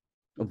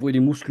 Obwohl die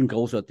Muskeln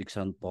großartig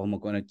sind, brauchen wir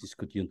gar nicht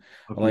diskutieren.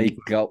 Auf Aber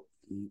jeden Fall.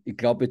 ich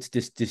glaube jetzt,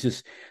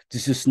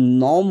 dieses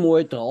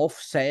nochmal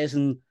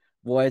draufseisen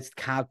war jetzt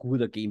kein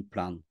guter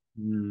Gameplan.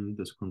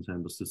 Das kann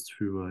sein, dass das zu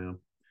viel war, ja.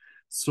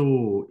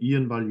 So,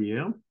 Ian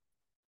Valier,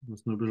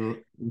 was noch ein bisschen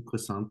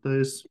interessanter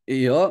ist.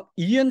 Ja,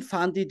 Ian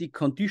fand ich die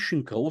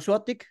Condition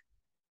großartig.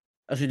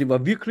 Also die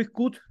war wirklich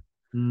gut.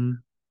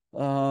 Mhm.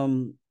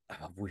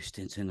 Aber wo ist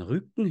denn sein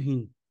Rücken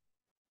hin?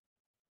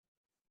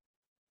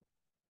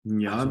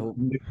 Ja, Also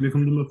mir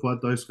kommt immer vor,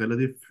 da ist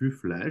relativ viel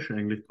Fleisch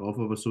eigentlich drauf,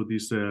 aber so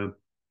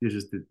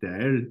dieses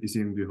Detail ist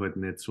irgendwie halt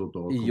nicht so da.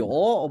 ja,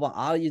 Kommt. aber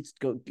auch jetzt,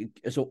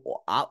 also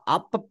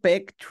Upper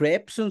Back,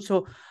 Traps und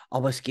so,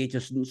 aber es geht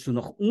ja so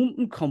nach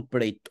unten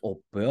komplett ab,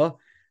 ja.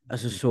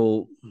 Also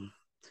so,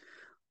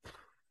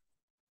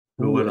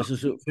 Florida. also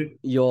so,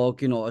 ja,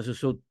 genau, also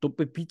so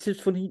Doppelbizeps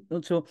von hinten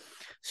und so,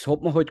 das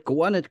hat mir halt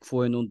gar nicht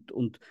gefallen und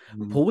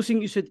Mhm.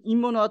 Posing ist halt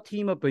immer noch ein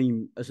Thema bei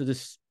ihm. Also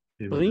das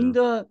Thema, bringt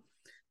ja. er,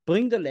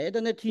 bringt er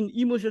leider nicht hin.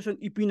 Ich muss ja sagen,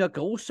 ich bin ein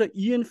großer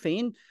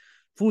Ian-Fan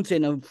von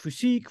seiner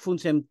Physik, von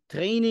seinem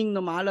Training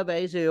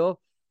normalerweise, ja.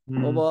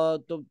 Mhm.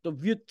 Aber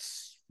da wird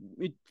es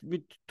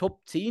mit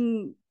Top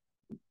 10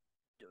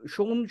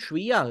 schon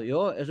schwer, ja.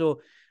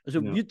 Also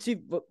Ja. wird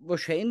sie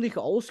wahrscheinlich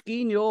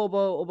ausgehen, ja,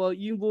 aber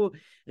irgendwo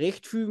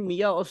recht viel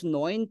mehr aus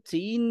 9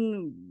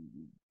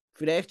 10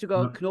 vielleicht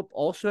sogar Ja. knapp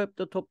außerhalb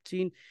der Top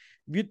 10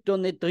 wird da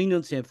nicht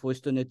drinnen sein,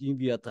 falls da nicht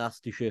irgendwie eine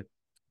drastische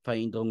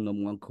Veränderung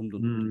am Morgen kommt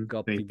und ich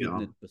glaube, die Denke wird auch.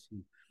 nicht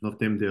passieren.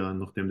 Nachdem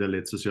der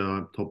letztes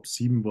Jahr Top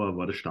 7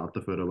 war das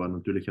Starterfeld aber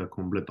natürlich auch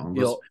komplett Ja,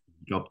 anders.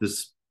 Ich glaube,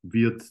 das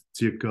wird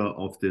circa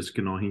auf das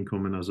genau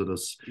hinkommen. Also,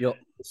 ja,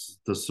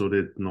 dass so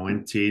die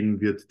 9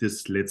 10 wird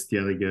das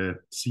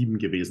letztjährige 7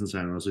 gewesen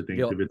sein. Also, ich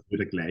denke, ja, der wird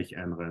wieder gleich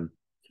einreihen.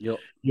 ja.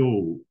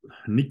 Jo,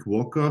 Nick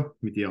Walker,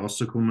 mit der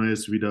rausgekommen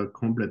ist, wieder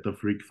kompletter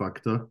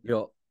Freak-Faktor.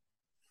 Ja.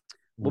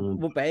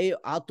 Und Wobei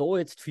ich auch da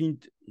jetzt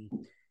finde,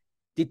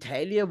 die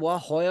Taille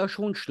war heuer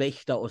schon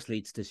schlechter als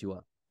letztes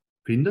Jahr.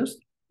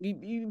 findest? Ich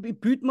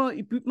büt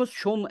mir's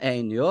schon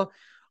ein, ja.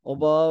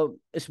 Aber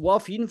es war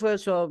auf jeden Fall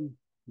ja,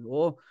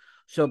 so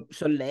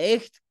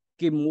leicht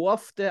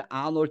gemorfte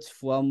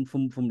Arnoldsform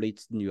vom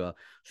letzten Jahr.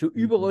 So Mhm.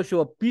 überall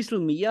so ein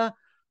bisschen mehr,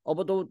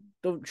 aber da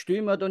stelle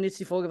ich mir dann jetzt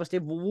die Frage,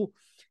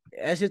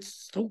 er ist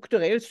jetzt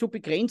strukturell so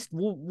begrenzt,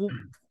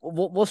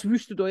 was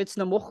willst du da jetzt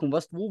noch machen? Ja.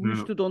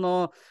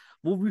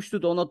 Wo willst du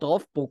da noch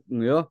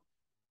draufbocken, ja?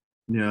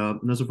 Ja,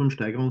 also vom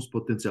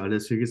Steigerungspotenzial her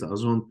sehe ich es auch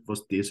so. Und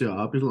was dieses Jahr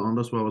auch ein bisschen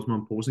anders war, was mir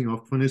am Posing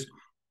aufgefallen ist,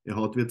 er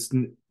hat jetzt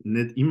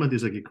nicht immer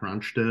dieser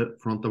gecrunchte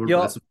Front Double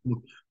Ja, Bicep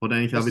gemacht, hat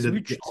eigentlich auch das wieder die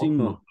switcht auch immer.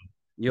 gemacht.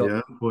 Ja,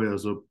 Ja, voll.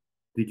 Also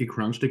die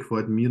gecrunchte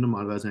gefällt mir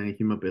normalerweise eigentlich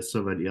immer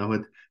besser, weil er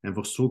halt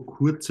einfach so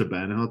kurze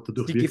Beine hat.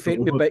 Dadurch die wirkt der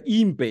gefällt mir bei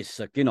ihm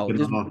besser, genau.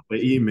 Genau, bei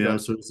ihm, ja, Ja,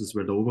 so ist es,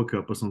 weil der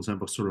Oberkörper sonst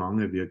einfach so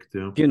lange wirkt,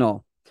 ja.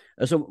 genau.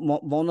 Also,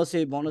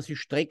 wenn er sich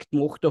streckt,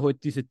 macht er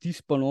halt diese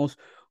Disbalance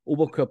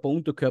Oberkörper,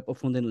 Unterkörper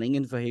von den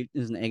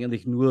Längenverhältnissen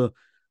eigentlich nur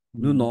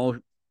Mhm. noch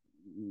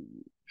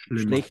Schlimmer.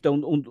 schlechter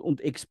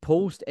und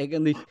exposed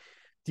eigentlich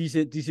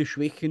diese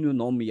Schwäche nur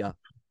noch mehr.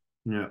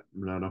 Ja,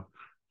 leider.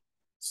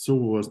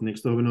 So, als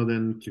nächstes habe ich noch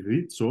den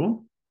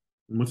Chorizo.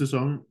 Muss ich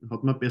sagen,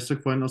 hat mir besser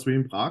gefallen als wie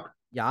in Prag.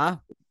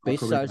 Ja,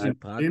 Prag habe besser ich als 3 in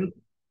Prag, gesehen.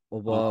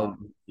 aber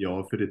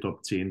Ja, für die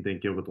Top 10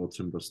 denke ich aber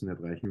trotzdem, dass es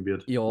nicht reichen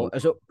wird. ja, Aber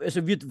also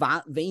wird,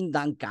 wenn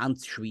dann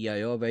ganz schwer,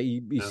 ja, weil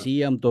ja, ich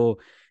sehe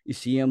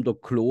ihm da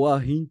klar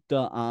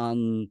hinter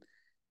an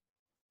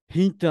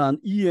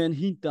Ian,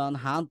 hinter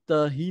an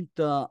Hunter,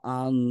 hinter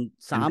an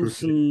Andrew Tate.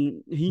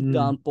 Samson,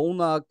 hinter Hm, an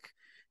Bonak,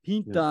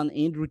 hinter ja, an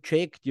Andrew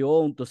Jack, ja,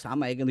 und da sind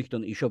wir eigentlich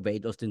dann eh schon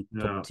weit aus den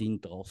Top ja, 10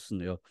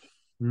 draußen, ja.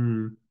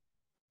 hm,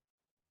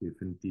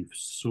 definitiv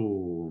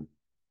so.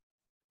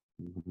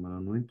 Dann haben wir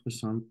einen noch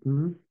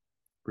interessanten.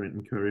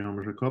 Brandon Curry haben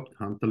wir schon gehabt.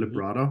 Hunter Mhm.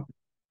 Lebrada.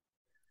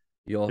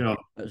 Ja, Ja,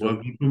 also,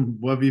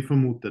 war wie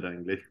vermutet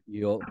eigentlich.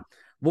 ja.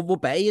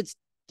 Wobei jetzt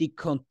die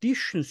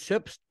Condition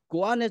selbst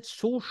gar nicht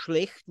so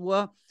schlecht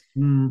war,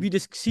 Hm, wie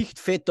das Gesicht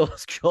fett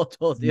ausgeschaut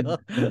hat, ja.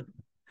 hm, hm.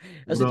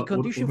 Also die Oder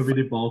Condition, wie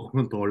die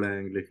Bauchkontrolle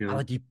eigentlich, ja.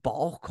 aber die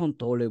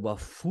Bauchkontrolle war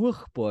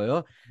furchtbar,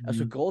 ja.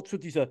 Also Hm, gerade so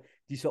dieser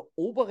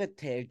obere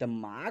Teil, der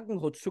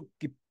Magen hat so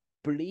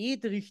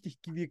gebläht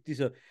richtig gewirkt,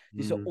 dieser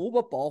hm,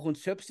 Oberbauch und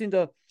selbst in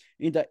der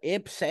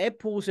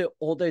Ab-Thigh-Pose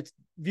hat er jetzt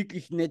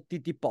wirklich nicht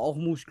die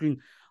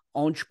Bauchmuskeln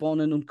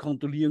anspannen und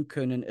kontrollieren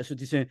können. Also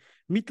diese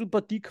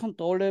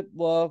Mittelpartiekontrolle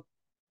war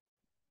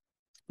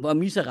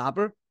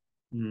miserabel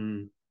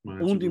war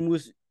nicht so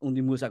gut. und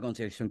ich muss auch ganz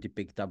ehrlich sagen, die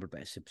Back Double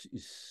Biceps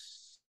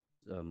ist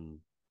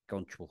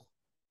ganz schwach.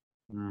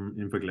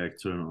 Im Vergleich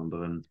zu den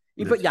anderen.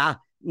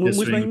 Ja, muss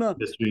man immer,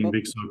 Deswegen, man,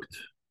 wie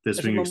gesagt,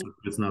 also deswegen, wie man, gesagt,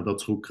 jetzt noch da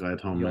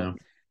zurückgereiht haben, ja, ja.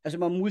 also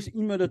man muss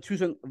immer dazu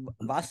sagen,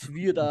 was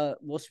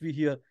wir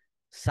hier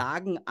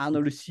sagen,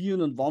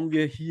 analysieren und wann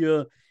wir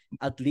hier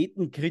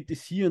Athleten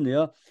kritisieren,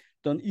 ja,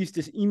 dann ist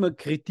es immer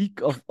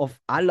Kritik auf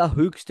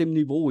allerhöchstem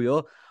Niveau,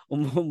 ja.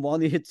 Und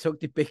wenn ich jetzt sage,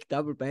 die Back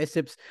Double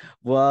Biceps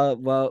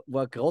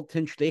war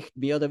grottenschlecht,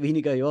 mehr oder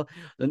weniger, ja,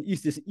 dann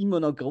ist es immer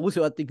noch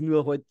großartig,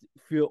 nur halt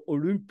für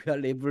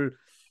Olympia-Level,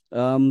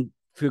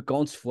 für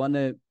ganz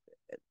vorne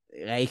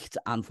reicht's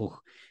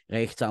einfach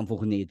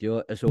nicht, ja.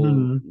 Also,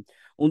 Mhm.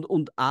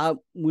 und auch,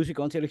 muss ich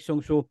ganz ehrlich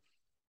sagen, so,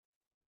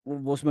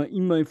 was man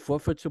immer im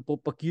Vorfeld so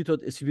propagiert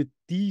hat, es wird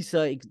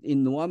dieser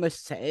enorme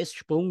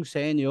Size-Sprung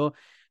sein, ja.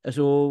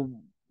 Also,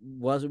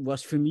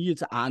 was für mich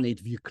jetzt auch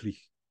nicht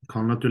wirklich.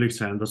 Kann natürlich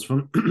sein, dass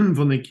von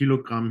den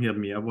Kilogramm her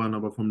mehr waren,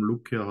 aber vom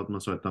Look her hat man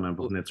es halt dann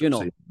einfach nicht so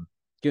gesehen.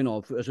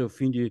 Genau, genau. Also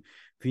finde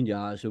ich auch,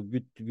 also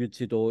wird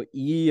sie da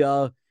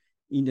eher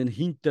in den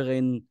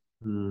hinteren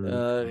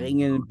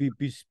Rängen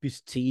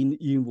bis 10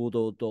 irgendwo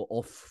da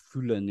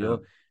auffüllen, ja.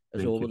 Ja,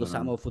 Also, denke aber ich da dann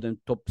sind auch. wir von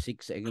den Top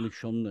 6 eigentlich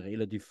schon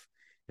relativ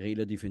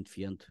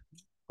entfernt.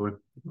 Voll.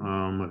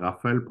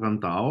 Raphael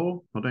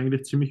Brandao hat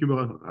eigentlich ziemlich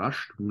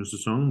überrascht, muss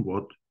ich sagen.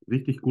 Hat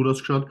richtig gut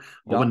ausgeschaut,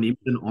 aber Ja,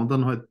 neben den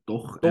anderen halt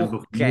doch doch einfach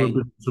nur ein klein.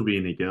 bisschen zu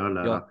wenig, ja, Ja,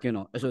 leider.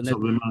 genau. Also Das nicht,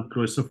 habe ich mir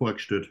größer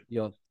vorgestellt.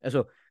 ja,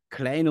 also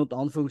klein und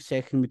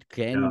Anführungszeichen mit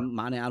klein Ja,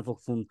 meine ich einfach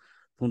von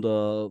der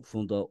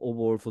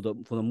Overall, von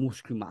der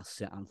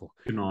Muskelmasse einfach.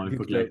 genau, im Wirkt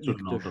Vergleich er, zu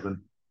den wirkt er,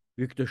 anderen.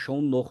 wirkt er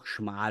schon noch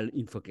schmal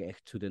im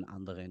Vergleich zu den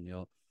anderen,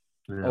 ja.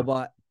 Ja,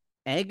 Aber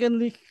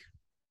eigentlich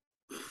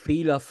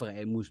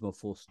fehlerfrei, muss man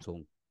fast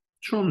sagen.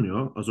 schon,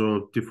 ja.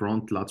 Also die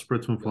Front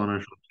Lutspread von Ja.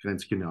 vorne schaut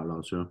grenzgenial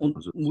aus, ja. Und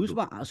Also muss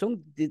man auch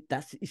sagen,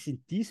 das ist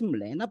in diesem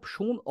Lineup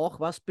schon auch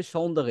was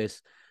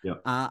Besonderes. ja.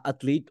 Ein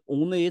Athlet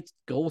ohne jetzt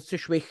große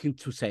Schwächen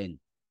zu sein.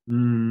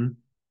 Mhm,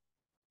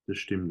 das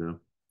stimmt, ja.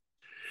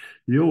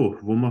 Jo,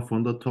 wo wir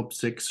von der Top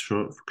 6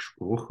 schon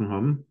gesprochen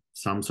haben,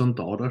 Samson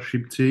Dauda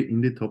schiebt sie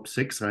in die Top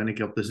 6 rein. Ich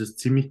glaube, das ist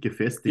ziemlich Das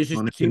gefestigt, wenn ist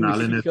im ziemlich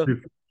Finale nicht sicher.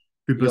 viel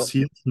Ja,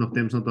 passiert,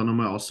 nachdem sie ihn dann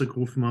einmal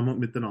rausgerufen haben und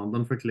mit den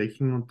anderen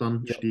verglichen und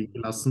dann ja. stehen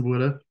gelassen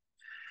wurde.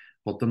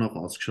 Hat dann auch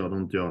ausgeschaut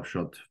und ja,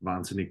 schaut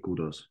wahnsinnig gut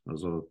aus.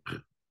 Also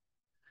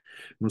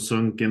Ich muss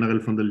sagen, generell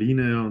von der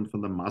Linie und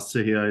von der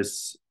Masse her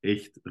ist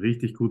echt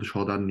richtig gut.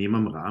 Schaut auch neben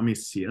dem Rami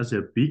sehr,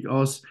 sehr big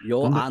aus. Ja,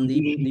 Von der auch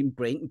Condition, neben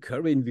Brandon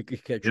Curry in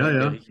Wirklichkeit ja, schaut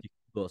der ja, richtig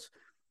gut aus.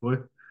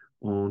 voll.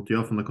 Und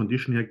ja, von der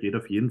Condition her geht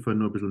auf jeden Fall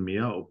nur ein bisschen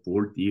mehr,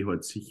 obwohl die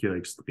halt sicher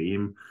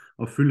extrem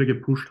auf Fülle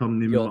gepusht haben,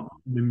 nehmen wir Ja, mal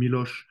an, mit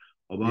Milos.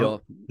 ja,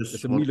 Aber das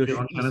also hat sich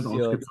anscheinend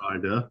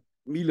ausgezahlt, ja.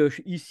 Milos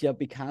ist ja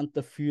bekannt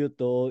dafür,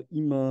 da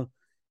immer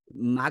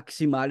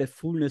maximale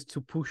Fullness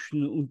zu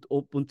pushen und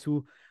ab und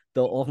zu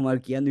da auch mal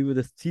gerne über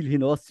das Ziel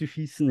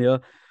hinauszuschießen, ja.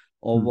 Hm.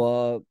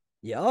 Aber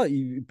ja,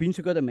 ich bin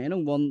sogar der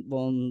Meinung,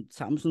 wenn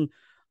Samson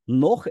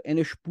noch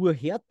eine Spur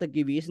härter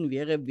gewesen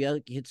wäre,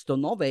 wäre jetzt da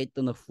noch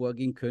weiter nach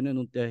vorgehen können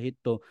und der hätte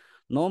da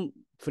noch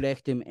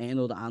vielleicht dem einen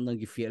oder anderen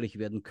gefährlich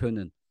werden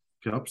können.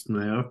 Glaubst,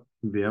 naja,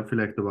 wäre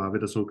vielleicht aber auch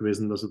wieder so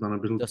gewesen, dass er dann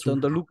ein bisschen Dass zu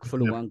dann der stark Look ist.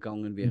 verloren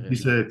gegangen Und wäre.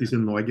 diese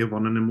neu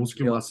gewonnene Ja,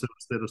 Muskelmasse,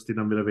 weißt du, dass die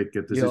dann wieder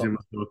weggeht. Das ist ja, immer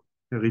so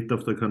ein Ritt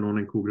auf der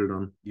Kanonenkugel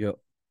dann. ja. Gut,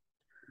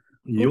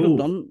 und Jo,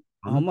 dann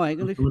haben dann wir hast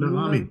eigentlich du wieder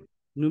Rami.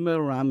 nur mehr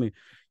Rami.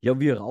 Ja,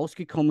 wie er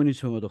rausgekommen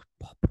ist, haben wir gedacht,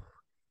 boah,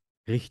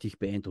 richtig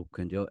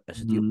beeindruckend. Ja,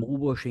 also die Hm.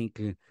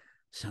 Oberschenkel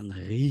sind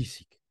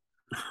riesig.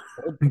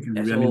 Also Die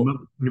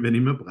werden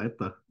immer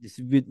breiter. es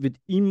wird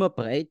immer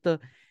breiter.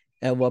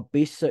 Er war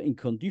besser in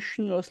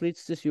Condition als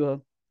letztes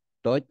Jahr,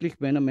 deutlich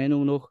meiner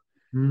Meinung nach.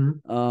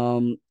 Mhm.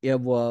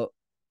 Er war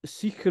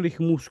sicherlich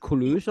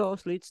muskulöser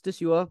als letztes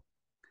Jahr,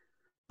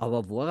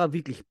 aber war er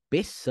wirklich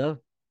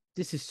besser?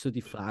 Das ist so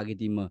die Frage,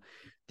 die man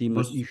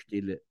Was ich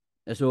stelle.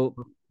 Also,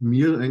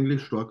 mir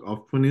eigentlich stark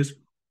aufgefallen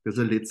ist, dass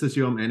er letztes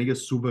Jahr um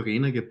einiges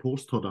souveräner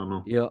gepostet hat auch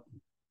noch. ja,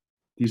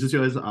 Dieses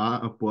Jahr ist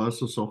auch ein paar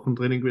so Sachen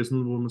drin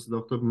gewesen, wo man sich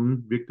gedacht hat,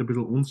 wirkt ein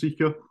bisschen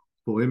unsicher.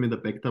 Vor allem in der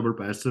Back Double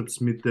Biceps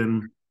mit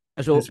den,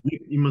 also, das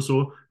wirkt immer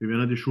so, wie wenn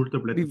er die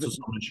Schulterblätter wie,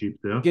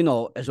 zusammenschiebt, ja.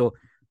 genau,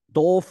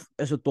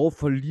 da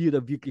verliert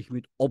er wirklich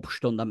mit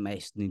Abstand am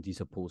meisten in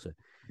dieser Pose.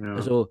 Ja,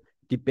 Also,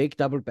 die Back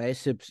Double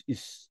Biceps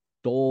ist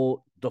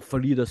da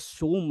verliert er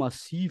so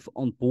massiv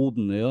an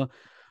Boden, ja.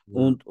 ja,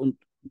 Und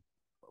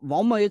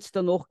wenn wir jetzt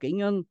danach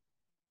gingen,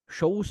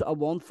 Shows are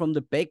won from the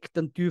back,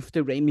 dann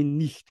dürfte Remy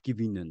nicht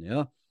gewinnen,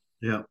 ja.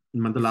 ja. Ich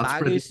meine, der Die Last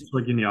Frage Spread ist, ist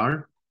zwar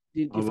genial,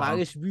 die Frage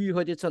aber ist, wie ich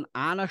halt jetzt an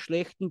einer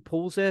schlechten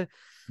Pose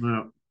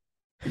ja.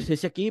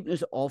 das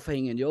Ergebnis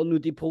aufhängen. Ja, nur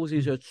die Pose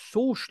ist halt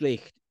so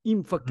schlecht im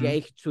Mhm.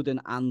 Vergleich zu den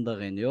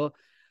anderen. Ja,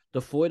 da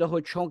fällt er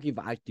halt schon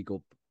gewaltig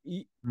ab.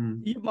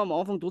 Mhm. Ich habe mir am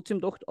Anfang trotzdem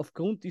gedacht,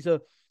 aufgrund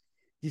dieser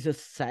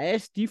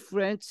Size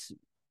Difference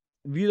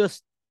wird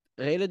das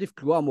relativ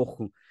klar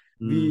machen,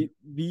 Mhm.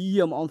 wie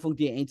ich am Anfang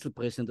die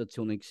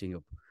Einzelpräsentationen gesehen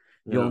habe.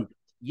 Ja, Ja, und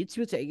jetzt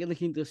wird es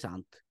eigentlich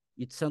interessant.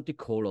 Jetzt sind die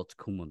Callouts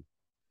gekommen.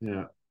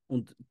 ja,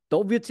 Und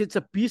da wird es jetzt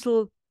ein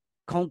bisschen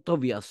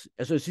kontrovers.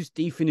 Also es ist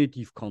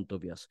definitiv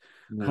kontrovers,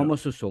 kann ja. man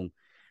so sagen.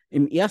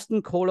 Im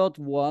ersten Callout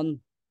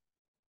waren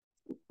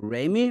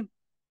Remy,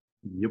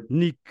 Jupp,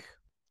 Nick,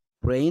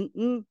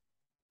 Brandon,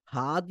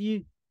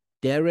 Hardy,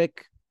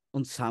 Derek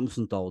und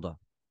Samson Dauder.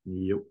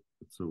 jupp,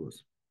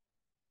 sowas.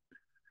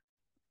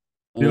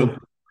 Und Ja,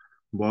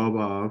 war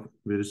aber auch,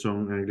 würde ich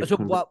sagen, eigentlich also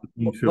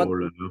kompetitiv für war,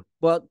 alle. Ja.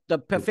 war der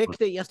Super,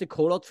 perfekte erste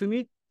Callout für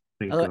mich.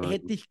 Also denke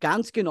hätte auch. ich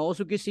ganz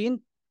genauso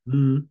gesehen.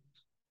 Mhm.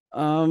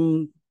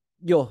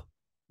 Ja,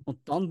 und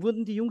dann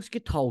wurden die Jungs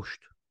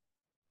getauscht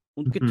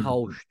und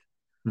getauscht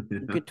und Ja,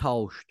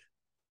 getauscht.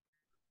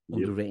 Und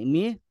jupp,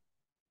 Remy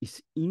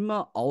ist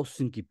immer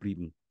außen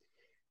geblieben.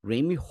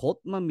 Remy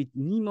hat man mit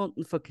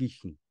niemandem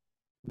verglichen.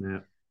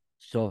 ja.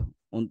 So,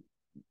 und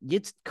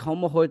jetzt kann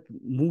man halt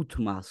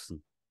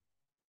mutmaßen.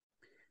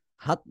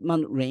 Hat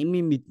man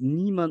Remy mit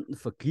niemandem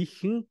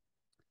verglichen,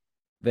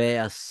 weil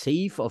er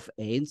safe auf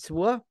 1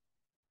 war?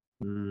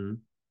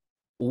 Mhm.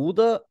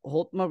 Oder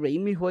hat man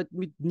Remy halt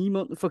mit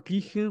niemandem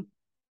verglichen,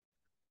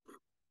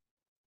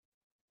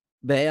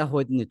 weil er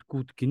halt nicht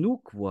gut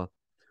genug war?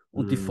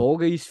 Und die Mhm.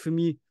 Frage ist für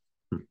mich,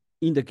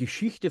 in der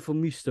Geschichte von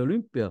Mr.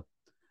 Olympia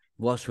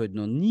war es halt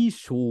noch nie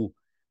so,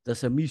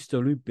 dass er Mr.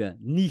 Olympia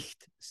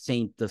nicht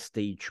Center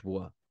Stage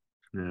war.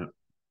 Ja.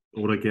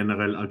 Oder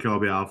generell,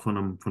 glaube ich, auch von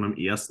einem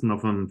ersten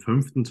auf einen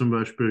fünften zum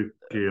Beispiel,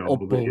 glaube ich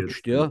Approached, jetzt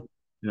nicht. ja.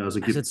 Ja, also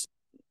Also,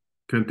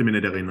 könnte mich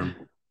nicht erinnern.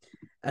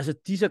 also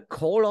dieser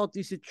Callout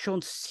ist jetzt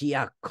schon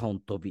sehr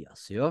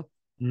kontrovers, ja.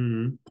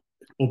 Mhm.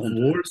 Und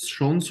Obwohl es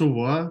schon so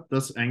war,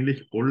 dass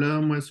eigentlich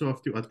alle mal so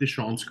auf die Art die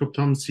Chance gehabt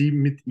haben, sie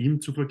mit ihm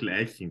zu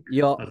vergleichen.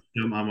 ja, Also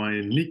wir haben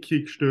einmal den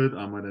Nicky gestellt,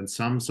 einmal den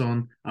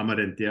Samson, einmal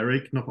den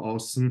Derek nach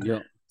außen.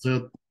 ja,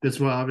 Also das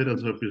war auch wieder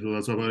so ein bisschen.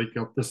 Also, aber ich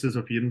glaube, dass das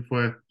auf jeden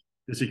Fall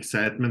das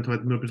Excitement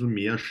halt nur ein bisschen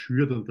mehr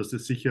schürt und dass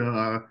das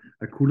sicher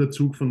ein cooler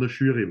Zug von der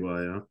Jury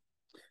war, ja.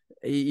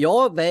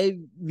 ja, weil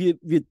wir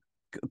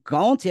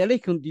ganz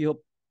ehrlich, und ich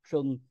habe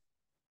schon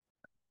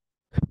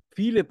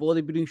viele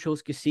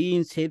Bodybuilding-Shows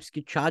gesehen, selbst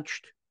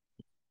gejudged,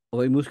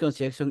 aber ich muss ganz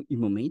ehrlich sagen, im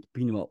Moment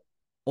bin ich mir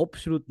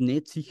absolut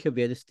nicht sicher,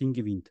 wer das Ding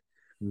gewinnt.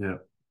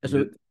 Ja,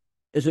 Also,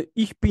 also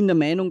ich bin der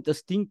Meinung,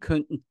 das Ding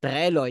könnten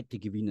 3 Leute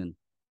gewinnen.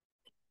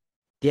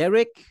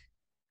 Derek,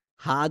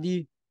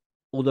 Hardy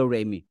oder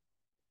Remy.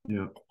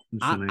 ja,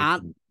 das sind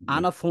eigentlich.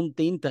 Einer von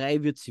den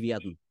 3 wird es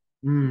werden.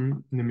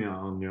 Nehme ich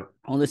auch an, ja.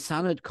 Und es sind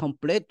halt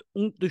komplett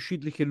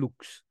unterschiedliche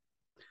Looks.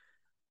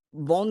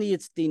 Wenn ich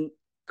jetzt den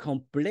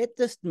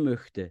komplettesten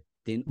möchte,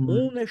 den Mhm.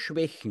 ohne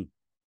Schwächen,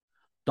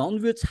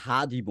 dann würde es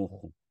Hardy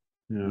machen,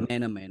 Ja.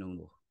 meiner Meinung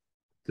nach.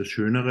 Das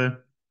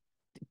Schönere,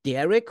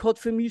 Derek hat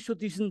für mich so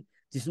diesen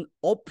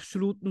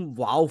absoluten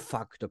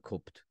Wow-Faktor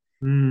gehabt.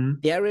 mhm.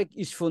 Derek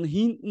ist von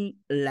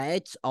hinten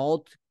Lights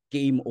out,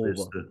 Game over.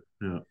 Beste,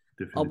 ja,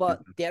 definitiv.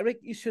 Aber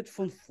Derek ist halt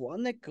von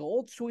vorne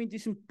gerade so in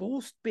diesem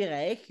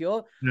Brustbereich,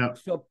 ja, Ja,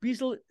 so ein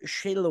bisschen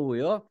shallow,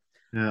 ja.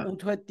 ja.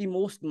 Und halt die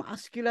Most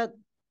Muscular,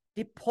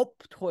 die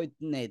poppt halt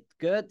nicht,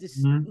 gell?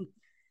 Mhm.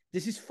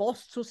 Das ist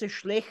fast so sehr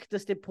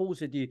schlechteste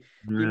Pose, die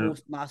Ja,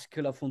 Most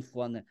Muscular von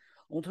vorne.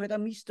 Und halt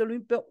ein Mr.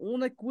 Olympia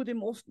ohne gute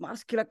Most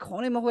Muscular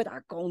kann ich mir halt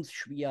auch ganz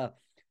schwer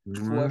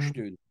ja.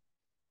 vorstellen.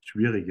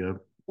 Schwierig, ja.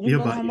 Ich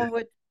Und habe auch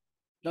eher.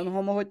 dann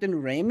haben wir halt den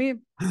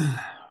Remy,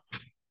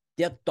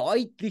 der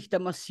deutlich der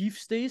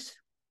massivste ist,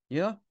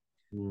 ja,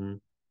 Mhm.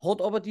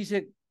 hat aber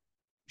diese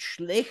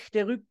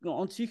schlechte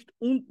Rückenansicht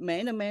und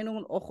meiner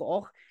Meinung nach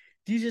auch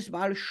dieses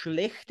Mal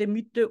schlechte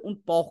Mitte-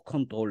 und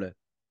Bauchkontrolle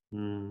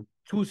Mhm.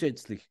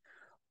 zusätzlich.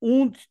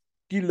 Und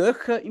die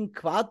Löcher im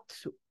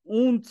Quad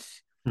und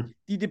Hm.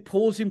 die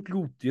Depots im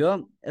Glut,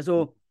 ja.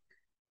 Also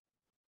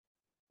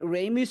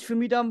Remy ist für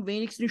mich da am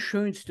wenigsten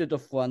schönste da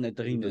vorne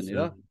drinnen, Das,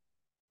 ja. ja.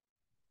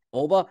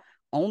 Aber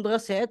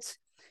andererseits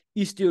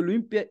ist die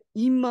Olympia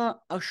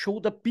immer eine Show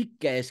der Big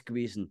Guys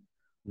gewesen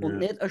und Ja.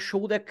 nicht eine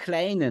Show der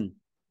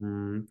Kleinen.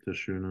 Das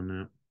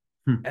Schöne,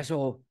 ja. Hm.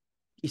 Also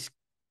ist,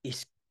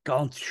 ist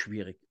ganz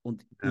schwierig.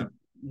 Und ich Ja,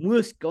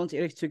 muss ganz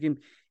ehrlich zugeben,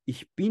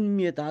 ich bin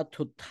mir da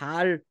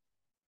total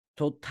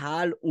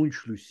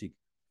unschlüssig.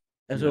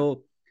 ja.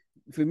 Also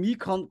für mich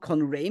kann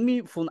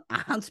Remy von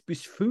 1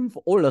 bis 5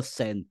 alles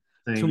sein,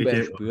 zum Eigentlich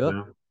Beispiel. auch, Ja.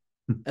 ja.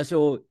 Hm.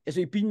 Also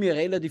ich bin mir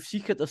relativ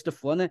sicher, dass da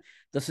vorne,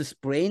 dass es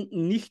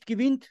Brandon nicht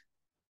gewinnt.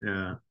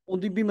 Ja,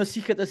 Und ich bin mir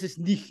sicher, dass es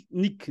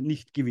Nick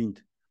nicht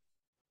gewinnt.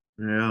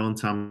 ja, und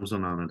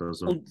Samson auch nicht,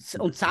 also.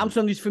 Und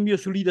Samson ist für mich ein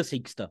solider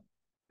Sechster.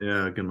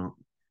 Ja, genau.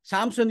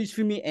 Samson ist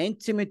für mich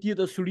einzementiert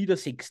als solider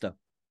Sechster.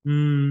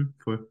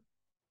 Voll.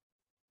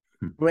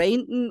 Hm.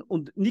 Brandon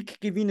und Nick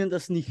gewinnen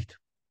das nicht.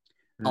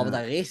 Aber Ja,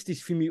 der Rest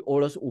ist für mich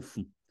alles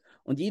offen.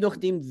 Und je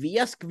nachdem,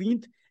 wer es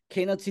gewinnt,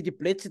 können sie die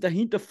Plätze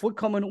dahinter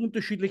vollkommen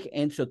unterschiedlich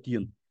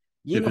einsortieren.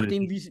 Je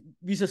nachdem, definitiv.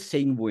 wie sie es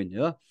sehen wollen.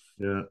 Ja.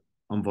 Ja,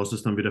 an was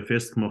es dann wieder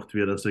festgemacht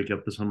wird. Also ich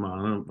glaube, das haben wir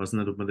auch, noch, weiß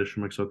nicht, ob wir das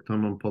schon mal gesagt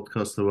haben am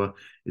Podcast, aber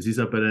es ist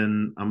auch bei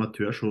den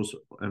Amateurshows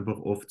einfach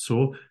oft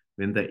so,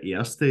 wenn der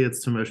Erste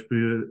jetzt zum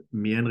Beispiel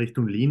mehr in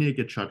Richtung Linie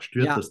gejudged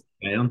wird, Ja, dass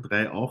 2 und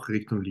 3 auch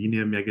Richtung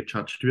Linie mehr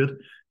gejudged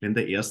wird. Wenn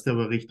der Erste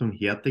aber Richtung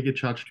Härte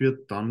gejudged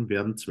wird, dann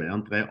werden 2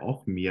 und 3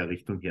 auch mehr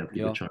Richtung Härte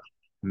ja, gejudged.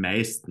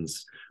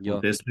 Meistens. Und ja.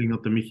 deswegen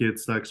hat der Michi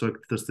jetzt da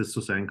gesagt, dass das so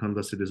sein kann,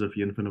 dass sie das auf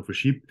jeden Fall noch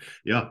verschiebt.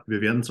 Ja, wir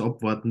werden es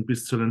abwarten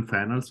bis zu den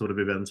Finals oder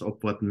wir werden es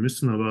abwarten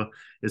müssen, aber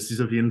es ist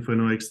auf jeden Fall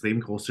noch eine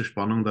extrem große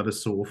Spannung, da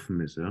das so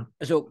offen ist. Ja,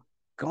 Also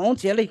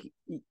ganz ehrlich,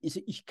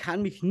 ich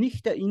kann mich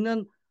nicht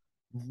erinnern,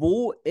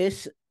 wo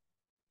es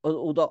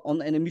oder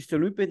an einem Mr.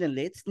 Olympia in den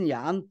letzten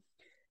Jahren,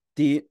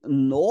 die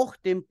nach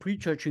dem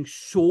Prejudging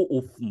so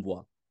offen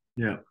war.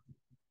 ja,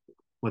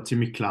 war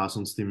ziemlich klar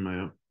sonst immer,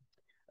 ja.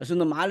 Also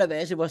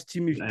normalerweise war es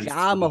ziemlich Eins,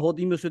 klar, man zwei. hat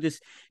immer so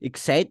das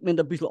Excitement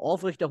ein bisschen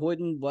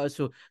aufrechterhalten, war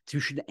so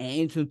zwischen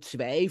 1 und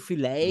 2 Genau.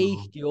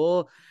 vielleicht,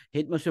 ja,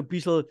 hätte man so ein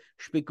bisschen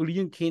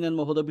spekulieren können,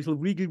 man hat ein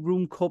bisschen Wiggle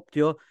Room gehabt,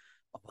 ja,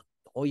 aber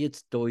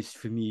da ist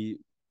für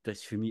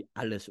mich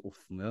alles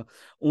offen, ja.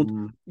 Und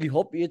Mhm. ich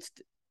habe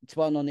jetzt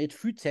zwar noch nicht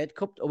viel Zeit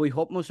gehabt, aber ich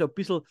habe mir so ein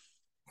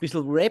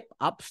bisschen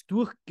Wrap-Ups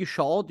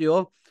durchgeschaut,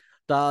 ja,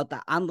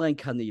 der anderen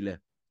Kanäle.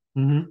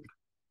 Mhm.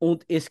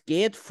 Und es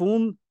geht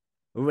von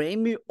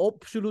Remy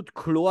absolut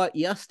klar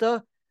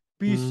Erster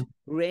bis Mhm.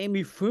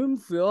 Remy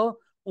 5, ja,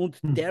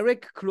 und Mhm.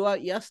 Derek klar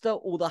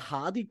Erster oder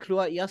Hardy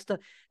klar Erster.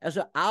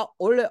 Also auch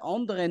alle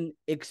anderen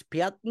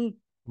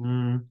Experten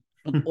Mhm.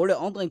 und alle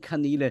anderen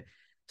Kanäle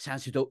sind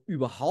sich da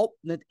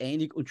überhaupt nicht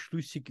einig und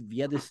schlüssig,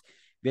 wer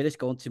das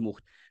Ganze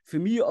macht. Für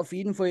mich auf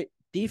jeden Fall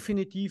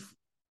definitiv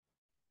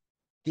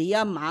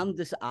der Mann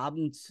des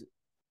Abends,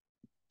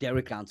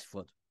 Derek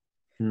Lansford.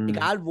 Mhm.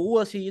 Egal wo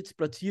er sich jetzt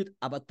platziert,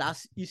 aber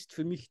das ist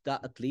für mich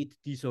der Athlet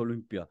dieser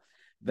Olympia. Ja,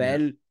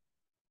 Weil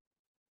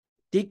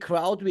die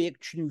Crowd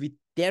Reaction, wie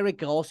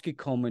Derek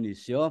rausgekommen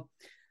ist, ja,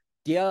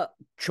 der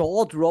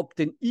Jaw Drop,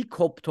 den ich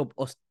gehabt habe,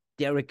 aus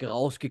Derek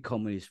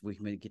rausgekommen ist, wo ich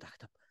mir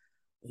gedacht habe,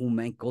 oh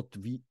mein Gott,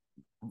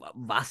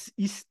 was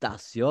ist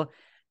das, ja?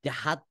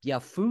 Der hat ja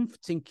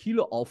 15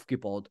 Kilo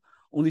aufgebaut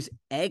und ist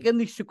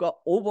eigentlich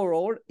sogar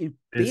overall in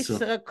besser.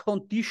 besserer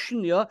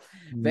Condition, ja,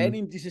 weil Mhm.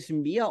 ihm dieses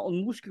Mehr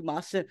an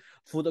Muskelmasse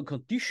von der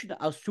Condition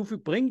aus so viel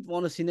bringt,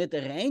 wenn er sich nicht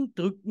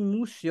reindrücken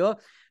muss, ja.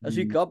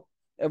 Also ich Mhm. glaube,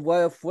 er war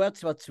ja vorher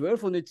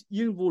 212 und jetzt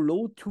irgendwo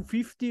low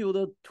 250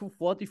 oder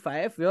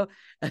 245, ja.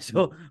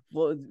 Also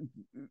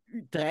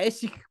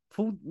 30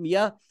 Pfund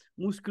mehr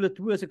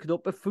Muskulatur, also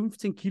knapp bei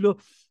 15 Kilo,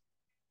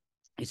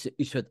 ist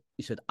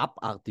halt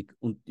abartig.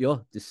 Und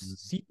ja, das Mhm.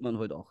 sieht man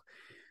halt auch.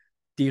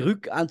 Die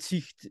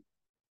Rückansicht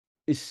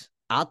ist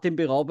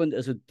atemberaubend,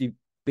 also die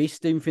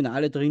Beste im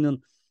Finale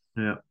drinnen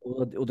Ja.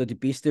 oder die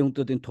Beste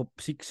unter den Top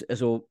 6.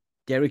 Also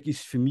Derek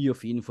ist für mich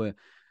auf jeden Fall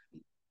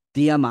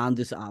der Mann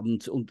des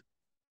Abends. Und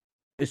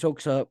ich sage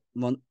es auch,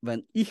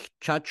 wenn ich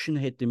judgen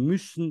hätte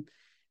müssen,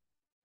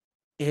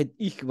 hätte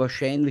ich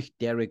wahrscheinlich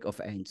Derek auf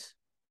 1.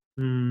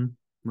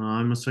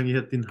 Na, ich muss sagen, ich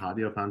hätte den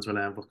Hardy auf 1, weil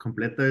er einfach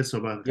kompletter ist,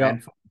 aber Ja,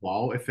 rein vom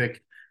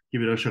Wow-Effekt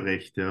gebe ich da schon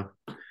recht, ja.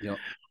 ja.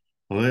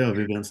 Aber ja,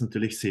 wir werden es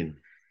natürlich sehen.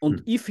 Und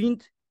Hm. ich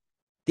finde,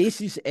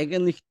 das ist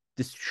eigentlich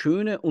das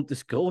Schöne und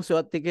das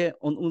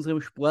Großartige an unserem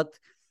Sport.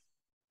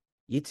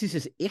 Jetzt ist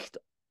es echt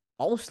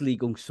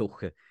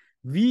Auslegungssache.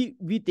 Wie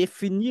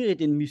definiere ich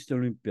den Mr.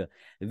 Olympia?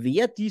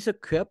 Wer dieser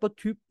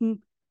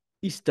Körpertypen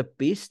ist der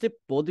beste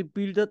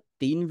Bodybuilder,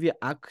 den wir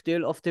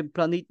aktuell auf dem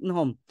Planeten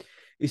haben?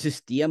 Ist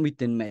es der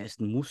mit den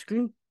meisten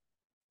Muskeln?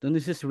 Dann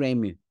ist es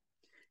Ramy.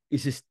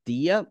 Ist es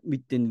der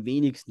mit den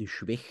wenigsten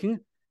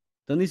Schwächen?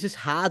 Dann ist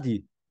es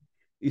Hardy.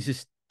 Ist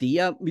es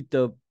der mit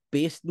der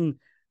besten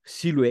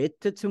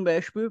Silhouette zum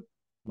Beispiel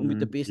und mit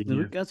der besten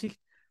Linie. Rückansicht?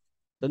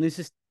 Dann ist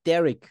es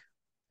Derek.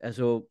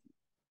 Also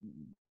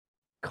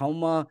kann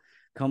man,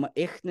 kann man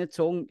echt nicht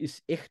sagen,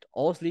 ist echt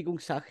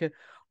Auslegungssache.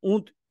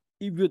 Und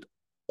ich würde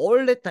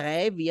alle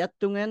drei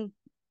Wertungen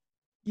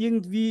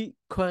irgendwie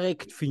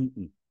korrekt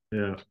finden.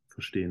 Ja,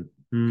 verstehen.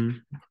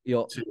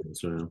 Ja,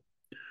 So, ja.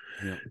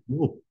 ja.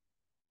 Oh.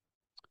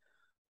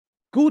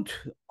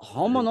 Gut,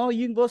 haben wir noch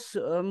irgendwas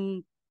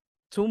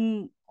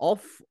zum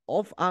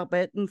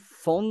Aufarbeiten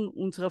von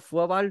unserer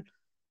Vorwahl?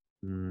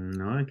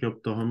 Na, ich glaube,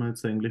 da haben wir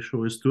jetzt eigentlich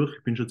schon alles durch.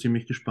 Ich bin schon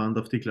ziemlich gespannt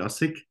auf die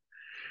Klassik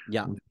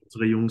Ja, und wie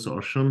unsere Jungs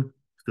ausschauen.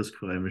 Das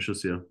freue ich mich schon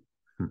sehr.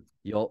 Hm.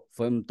 ja,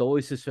 vor allem da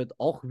ist es halt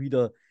auch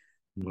wieder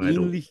Weit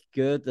offen. ähnlich,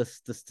 gell,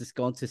 dass das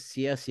Ganze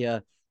sehr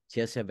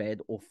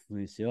weit offen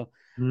ist. Ja. Vor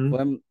Hm.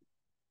 allem,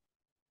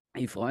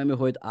 ich freue mich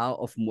halt auch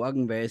auf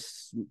morgen, weil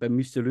es beim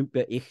Mr.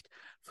 Olympia echt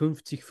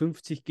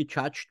 50-50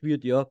 gejudged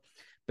wird. Ja.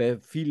 Bei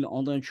vielen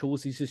anderen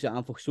Shows ist es ja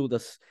einfach so,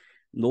 dass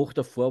nach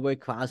der Vorwahl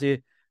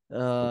quasi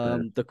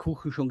Vorbei. der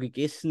Kuchen schon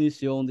gegessen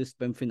ist, ja, und es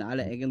beim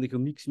Finale eigentlich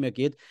um nichts mehr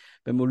geht.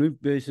 Beim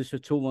Olympia ist es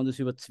halt so, wenn es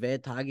über 2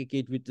 Tage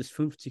geht, wird das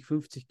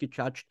 50-50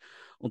 gejudged.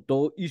 Und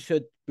da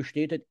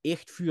besteht halt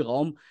echt viel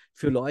Raum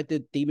für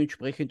Leute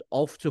dementsprechend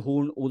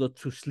aufzuholen oder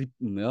zu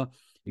slippen. Ja.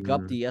 Ich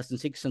glaube, Hm. die ersten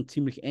 6 sind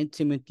ziemlich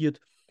einzementiert.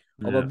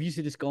 Aber Ja. wie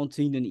sich das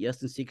Ganze in den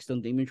ersten 6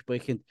 dann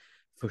dementsprechend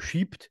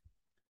verschiebt,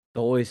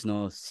 da ist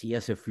noch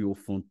sehr viel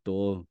offen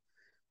und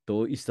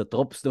da ist der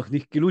Drops noch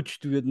nicht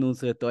gelutscht, würden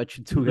unsere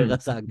deutschen Zuhörer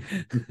sagen.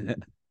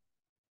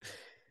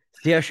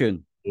 Sehr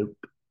schön. Jupp.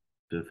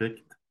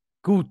 Perfekt.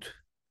 Gut,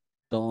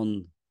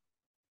 dann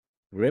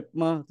rappen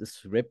wir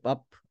das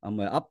Wrap-up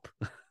einmal ab.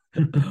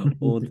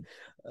 Und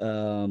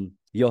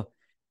ja,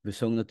 wir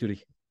sagen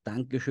natürlich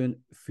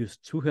Dankeschön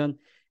fürs Zuhören.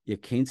 Ihr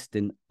könnt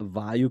den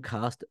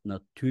ValueCast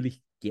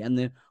natürlich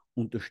gerne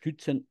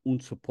unterstützen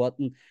und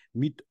supporten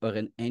mit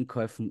euren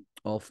Einkäufen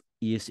auf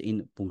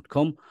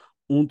esn.com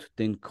und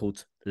den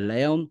Codes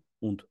Lion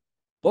und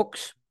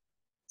Box.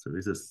 So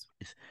ist es.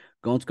 Ist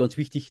ganz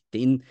wichtig,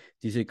 denn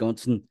diese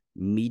ganzen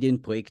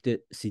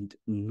Medienprojekte sind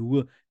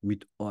nur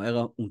mit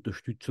eurer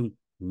Unterstützung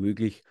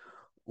möglich.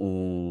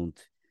 Und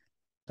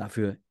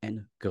dafür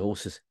ein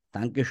großes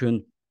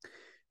Dankeschön.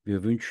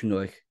 Wir wünschen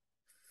euch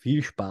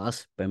viel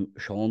Spaß beim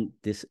Schauen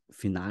des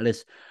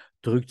Finales.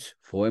 Drückt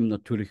vor allem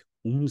natürlich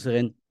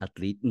unseren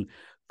Athleten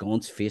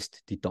ganz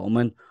fest die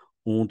Daumen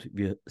und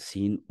wir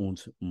sehen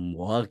uns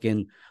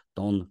morgen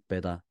dann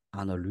bei der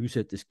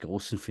Analyse des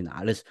großen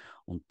Finales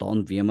und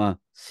dann werden wir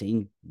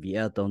sehen,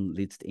 wer dann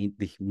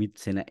letztendlich mit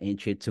seiner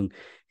Einschätzung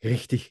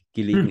richtig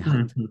gelegen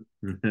hat.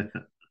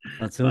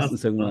 Ansonsten Passt,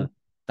 sagen wir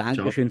dann.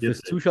 Ciao, Dankeschön fürs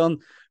bitte.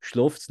 Zuschauen,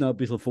 schlaft noch ein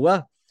bisschen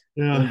vor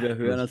und Ja, wir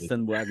hören ganz uns schlecht.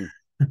 dann morgen.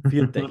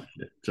 Viert euch.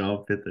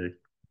 Ciao, bitte.